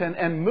Bloomington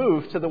and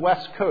move to the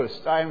West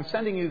Coast. I am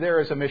sending you there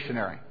as a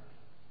missionary.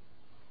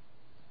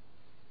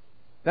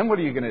 Then what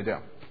are you going to do?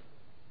 Are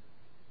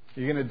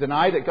you going to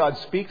deny that God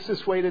speaks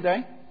this way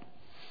today?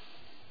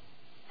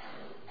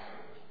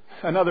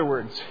 In other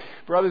words,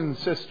 brothers and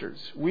sisters,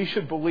 we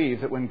should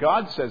believe that when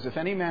God says, if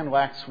any man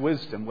lacks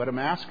wisdom, let him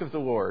ask of the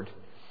Lord,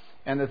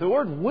 and that the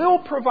Lord will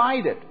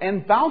provide it,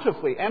 and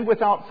bountifully, and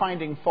without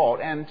finding fault.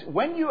 And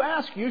when you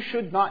ask, you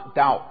should not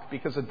doubt,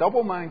 because a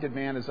double-minded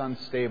man is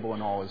unstable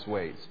in all his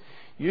ways.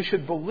 You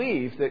should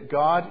believe that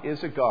God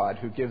is a God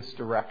who gives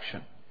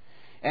direction.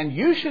 And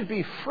you should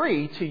be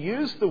free to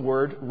use the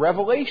word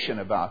revelation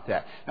about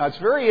that. Now, it's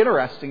very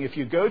interesting if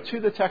you go to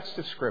the text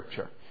of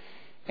Scripture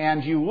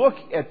and you look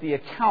at the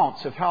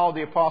accounts of how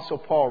the Apostle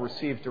Paul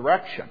received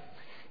direction.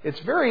 It's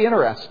very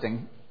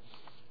interesting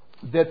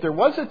that there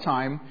was a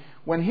time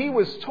when he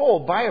was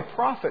told by a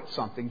prophet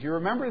something. Do you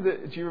remember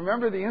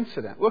the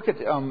incident? Look at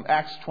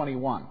Acts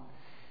 21,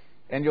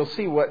 and you'll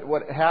see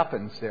what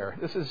happens there.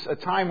 This is a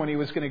time when he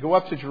was going to go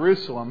up to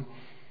Jerusalem,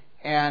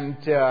 and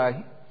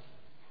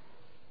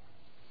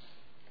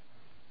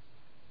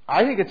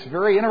I think it's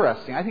very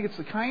interesting. I think it's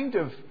the kind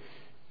of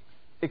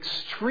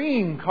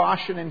extreme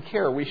caution and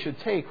care we should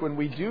take when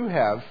we do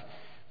have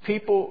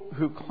people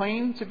who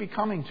claim to be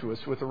coming to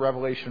us with a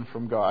revelation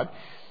from God.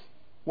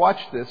 Watch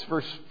this,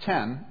 verse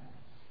 10.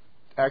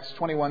 Acts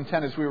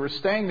 21:10, as we were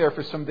staying there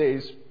for some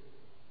days,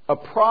 a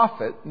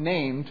prophet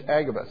named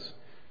Agabus.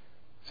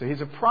 So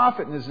he's a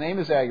prophet and his name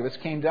is Agabus,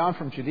 came down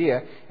from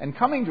Judea, and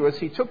coming to us,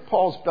 he took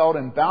Paul's belt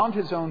and bound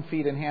his own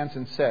feet and hands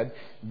and said,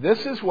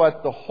 this is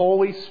what the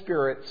Holy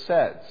Spirit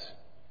says.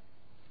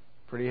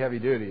 Pretty heavy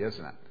duty,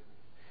 isn't it?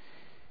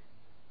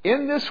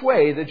 In this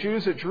way, the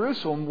Jews at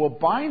Jerusalem will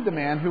bind the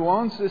man who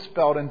owns this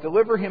belt and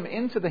deliver him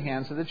into the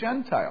hands of the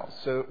Gentiles.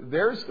 So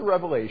there's the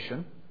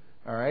revelation,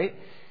 all right?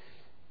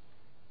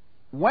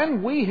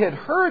 When we had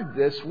heard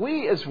this,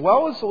 we, as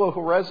well as the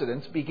local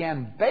residents,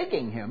 began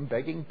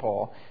begging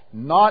Paul,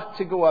 not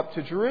to go up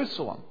to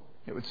Jerusalem.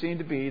 It would seem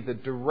to be the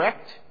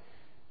direct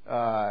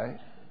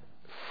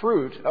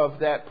fruit of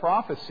that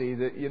prophecy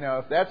that,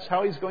 if that's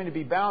how he's going to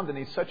be bound and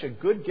he's such a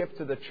good gift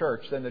to the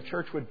church, then the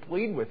church would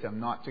plead with him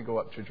not to go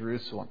up to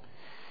Jerusalem.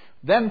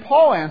 Then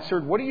Paul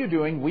answered, "What are you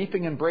doing,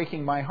 weeping and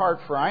breaking my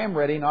heart? For I am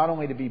ready not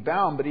only to be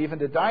bound, but even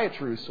to die at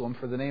Jerusalem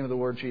for the name of the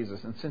Lord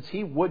Jesus." And since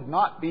he would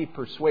not be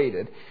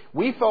persuaded,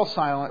 we fell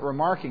silent,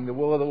 remarking, "The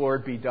will of the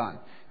Lord be done."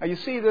 Now you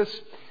see this,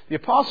 the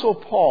Apostle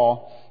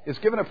Paul is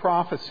given a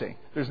prophecy.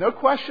 There's no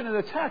question in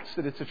the text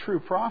that it's a true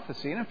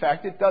prophecy, and in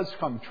fact it does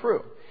come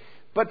true.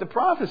 But the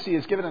prophecy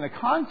is given in the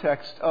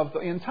context of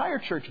the entire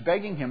church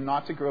begging him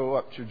not to go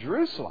up to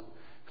Jerusalem.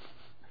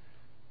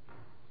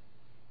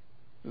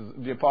 Does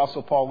the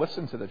Apostle Paul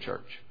listen to the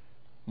church?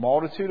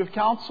 Multitude of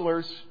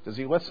counselors. Does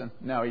he listen?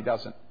 No, he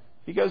doesn't.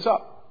 He goes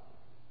up.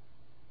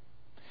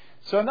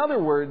 So in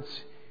other words,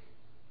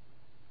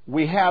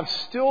 we have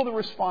still the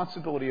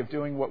responsibility of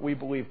doing what we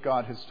believe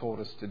God has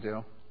told us to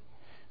do.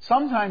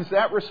 Sometimes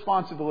that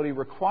responsibility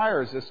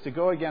requires us to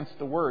go against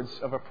the words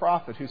of a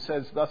prophet who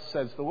says, "Thus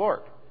says the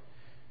Lord."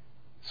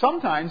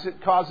 Sometimes it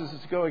causes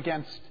us to go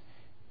against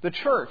the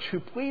church who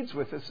pleads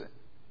with us,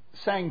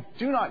 saying,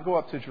 "Do not go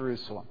up to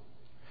Jerusalem."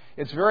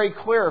 It's very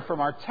clear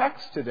from our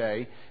text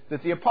today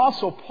that the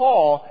Apostle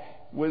Paul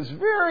was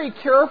very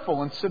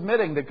careful in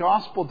submitting the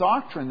gospel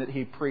doctrine that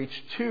he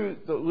preached to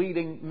the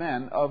leading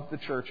men of the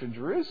church in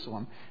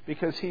Jerusalem,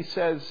 because he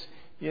says,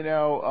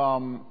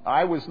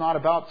 I was not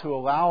about to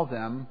allow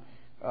them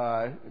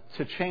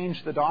to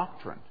change the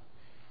doctrine.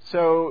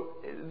 So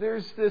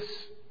there's this,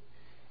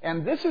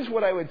 and this is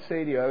what I would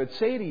say to you. I would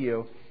say to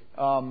you,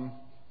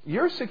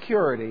 your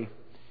security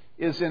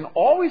is in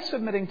always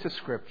submitting to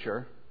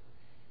Scripture.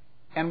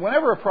 And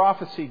whenever a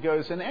prophecy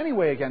goes in any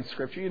way against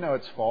Scripture,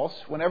 it's false.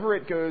 Whenever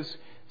it goes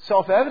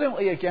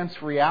self-evidently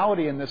against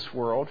reality in this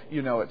world,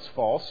 it's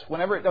false.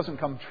 Whenever it doesn't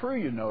come true,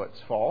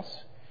 it's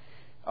false.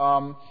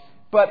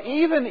 But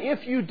even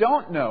if you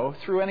don't know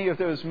through any of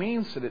those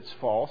means that it's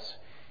false,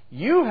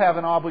 you have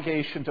an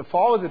obligation to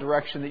follow the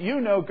direction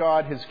that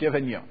God has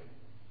given you.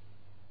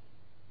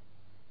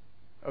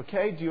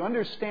 Okay? Do you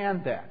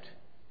understand that?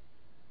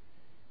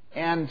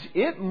 And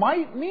it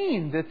might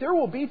mean that there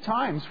will be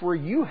times where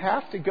you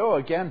have to go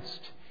against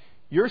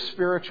your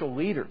spiritual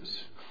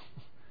leaders.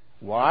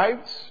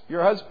 Wives,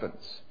 your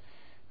husbands.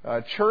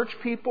 Church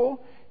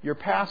people, your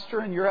pastor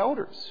and your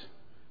elders.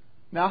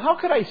 Now, how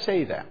could I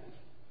say that?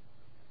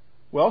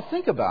 Well,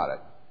 think about it.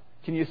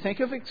 Can you think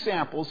of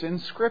examples in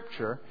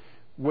Scripture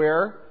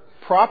where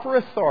proper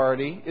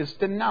authority is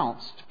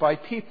denounced by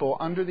people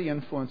under the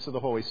influence of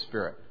the Holy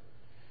Spirit?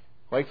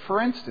 Like,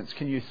 for instance,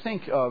 can you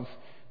think of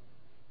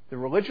the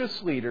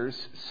religious leaders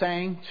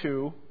saying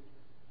to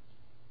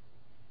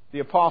the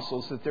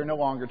apostles that they're no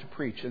longer to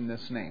preach in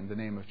this name, the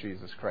name of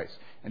Jesus Christ?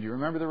 And do you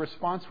remember the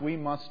response? We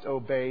must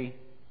obey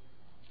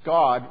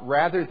God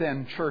rather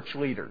than church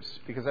leaders,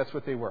 because that's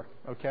what they were.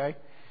 Okay?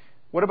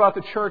 What about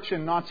the church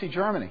in Nazi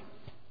Germany?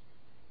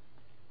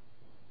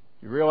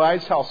 You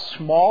realize how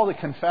small the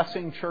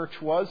confessing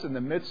church was in the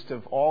midst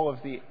of all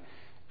of the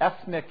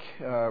ethnic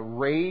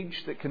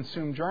rage that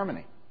consumed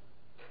Germany.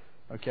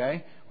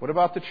 Okay? What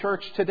about the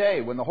church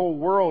today when the whole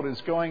world is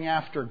going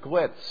after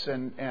glitz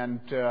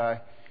and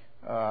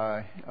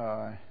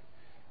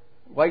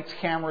lights,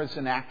 cameras,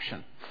 and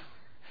action?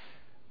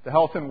 The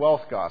health and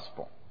wealth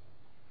gospel.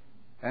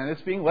 And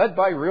it's being led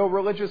by real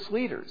religious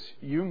leaders.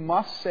 You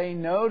must say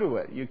no to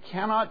it. You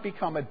cannot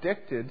become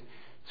addicted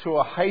to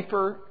a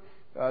hyper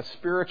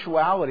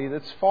spirituality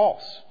that's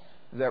false.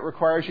 That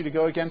requires you to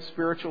go against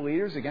spiritual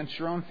leaders, against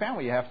your own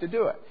family. You have to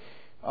do it.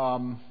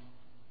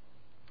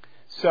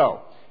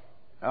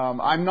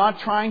 I'm not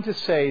trying to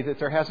say that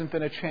there hasn't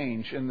been a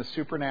change in the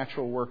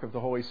supernatural work of the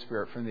Holy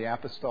Spirit from the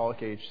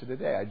apostolic age to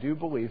today. I do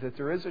believe that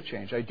there is a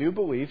change. I do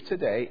believe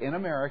today in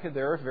America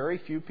there are very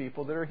few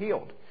people that are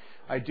healed.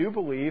 I do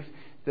believe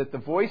that the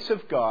voice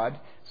of God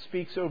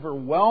speaks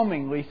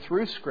overwhelmingly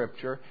through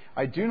Scripture.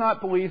 I do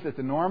not believe that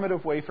the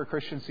normative way for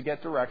Christians to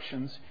get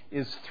directions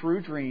is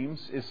through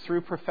dreams, is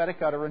through prophetic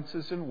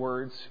utterances and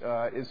words,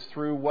 is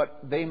through what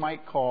they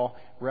might call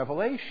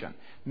revelation.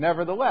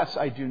 Nevertheless,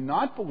 I do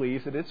not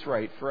believe that it's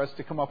right for us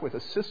to come up with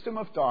a system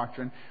of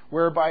doctrine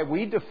whereby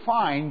we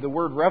define the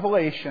word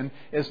revelation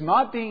as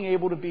not being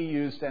able to be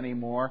used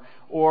anymore,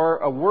 or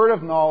a word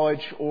of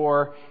knowledge,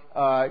 or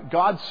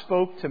God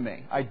spoke to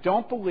me. I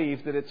don't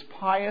believe that it's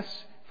pious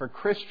for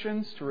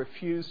Christians to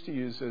refuse to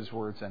use those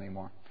words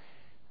anymore.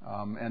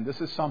 And this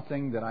is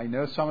something that I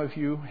know some of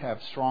you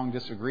have strong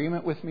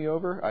disagreement with me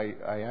over.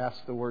 I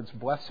ask the words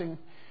blessing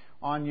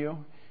on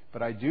you,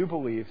 but I do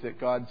believe that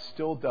God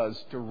still does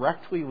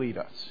directly lead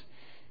us.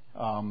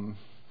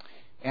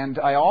 And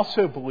I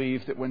also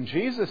believe that when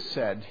Jesus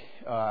said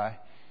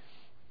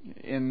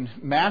in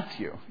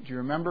Matthew, do you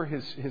remember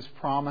his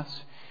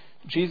promise?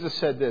 Jesus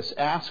said this,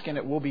 "Ask and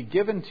it will be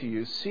given to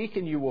you. Seek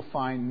and you will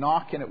find.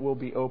 Knock and it will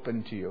be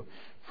opened to you.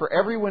 For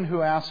everyone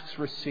who asks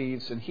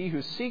receives, and he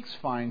who seeks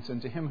finds, and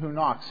to him who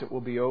knocks it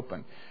will be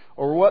open."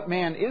 Or what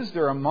man is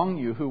there among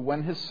you who,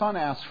 when his son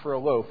asks for a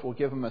loaf, will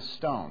give him a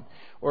stone?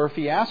 Or if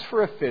he asks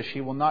for a fish,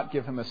 he will not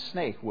give him a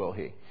snake, will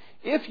he?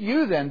 If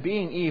you then,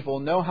 being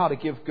evil, know how to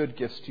give good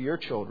gifts to your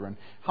children,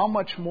 how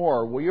much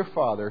more will your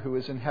Father who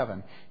is in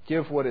heaven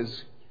give what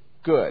is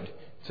good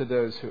to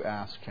those who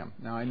ask him?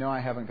 Now, I know I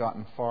haven't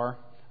gotten far.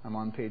 I'm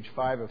on page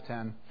 5 of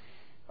 10.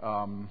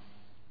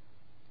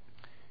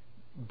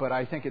 But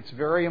I think it's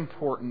very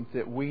important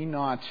that we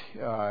not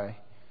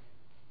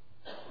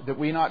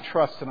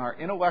trust in our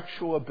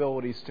intellectual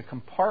abilities to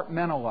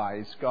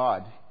compartmentalize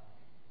God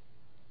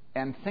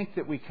and think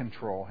that we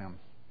control him.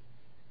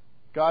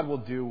 God will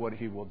do what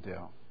he will do.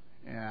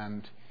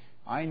 And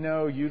I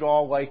know you'd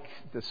all like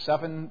the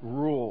 7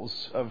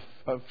 rules of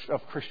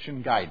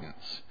Christian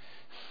guidance.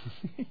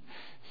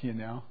 You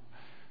know?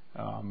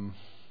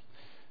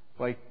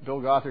 Like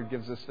Bill Gothard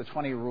gives us the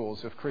 20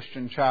 rules of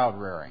Christian child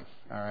rearing.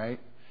 All right?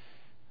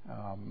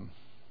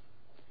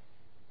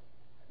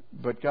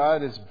 But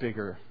God is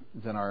bigger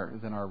than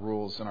our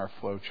rules and our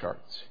flow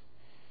charts.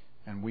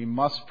 And we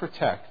must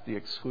protect the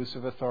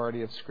exclusive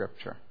authority of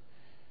Scripture.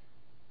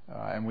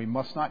 And we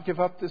must not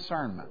give up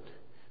discernment.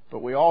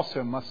 But we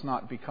also must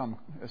not become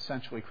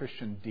essentially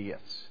Christian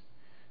deists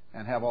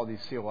and have all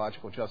these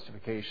theological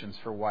justifications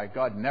for why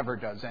God never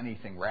does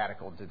anything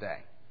radical today.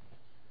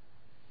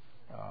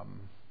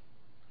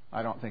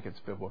 I don't think it's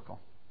biblical.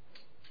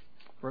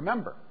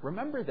 Remember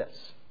this,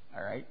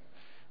 all right?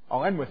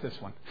 I'll end with this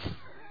one.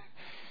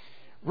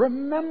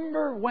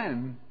 Remember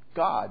when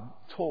God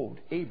told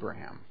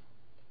Abraham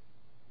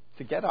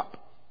to get up.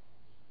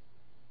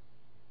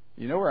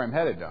 You know where I'm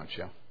headed, don't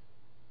you?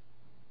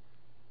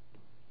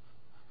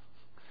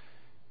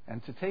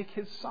 And to take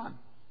his son,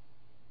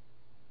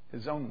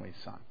 his only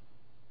son,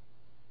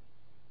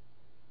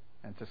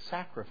 and to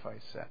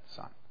sacrifice that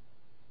son.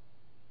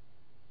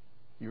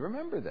 You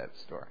remember that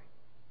story.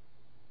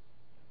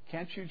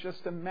 Can't you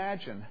just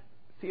imagine,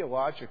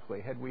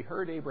 theologically, had we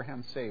heard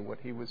Abraham say what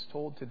he was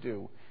told to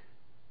do,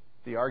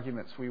 the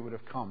arguments we would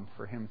have come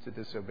for him to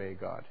disobey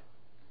God?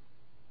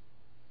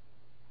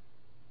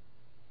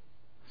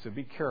 So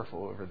be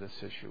careful over this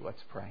issue.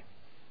 Let's pray.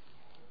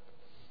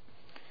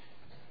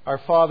 Our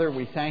Father,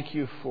 we thank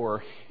you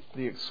for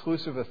the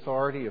exclusive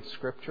authority of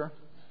Scripture.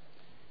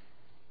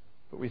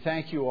 But we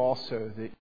thank you also that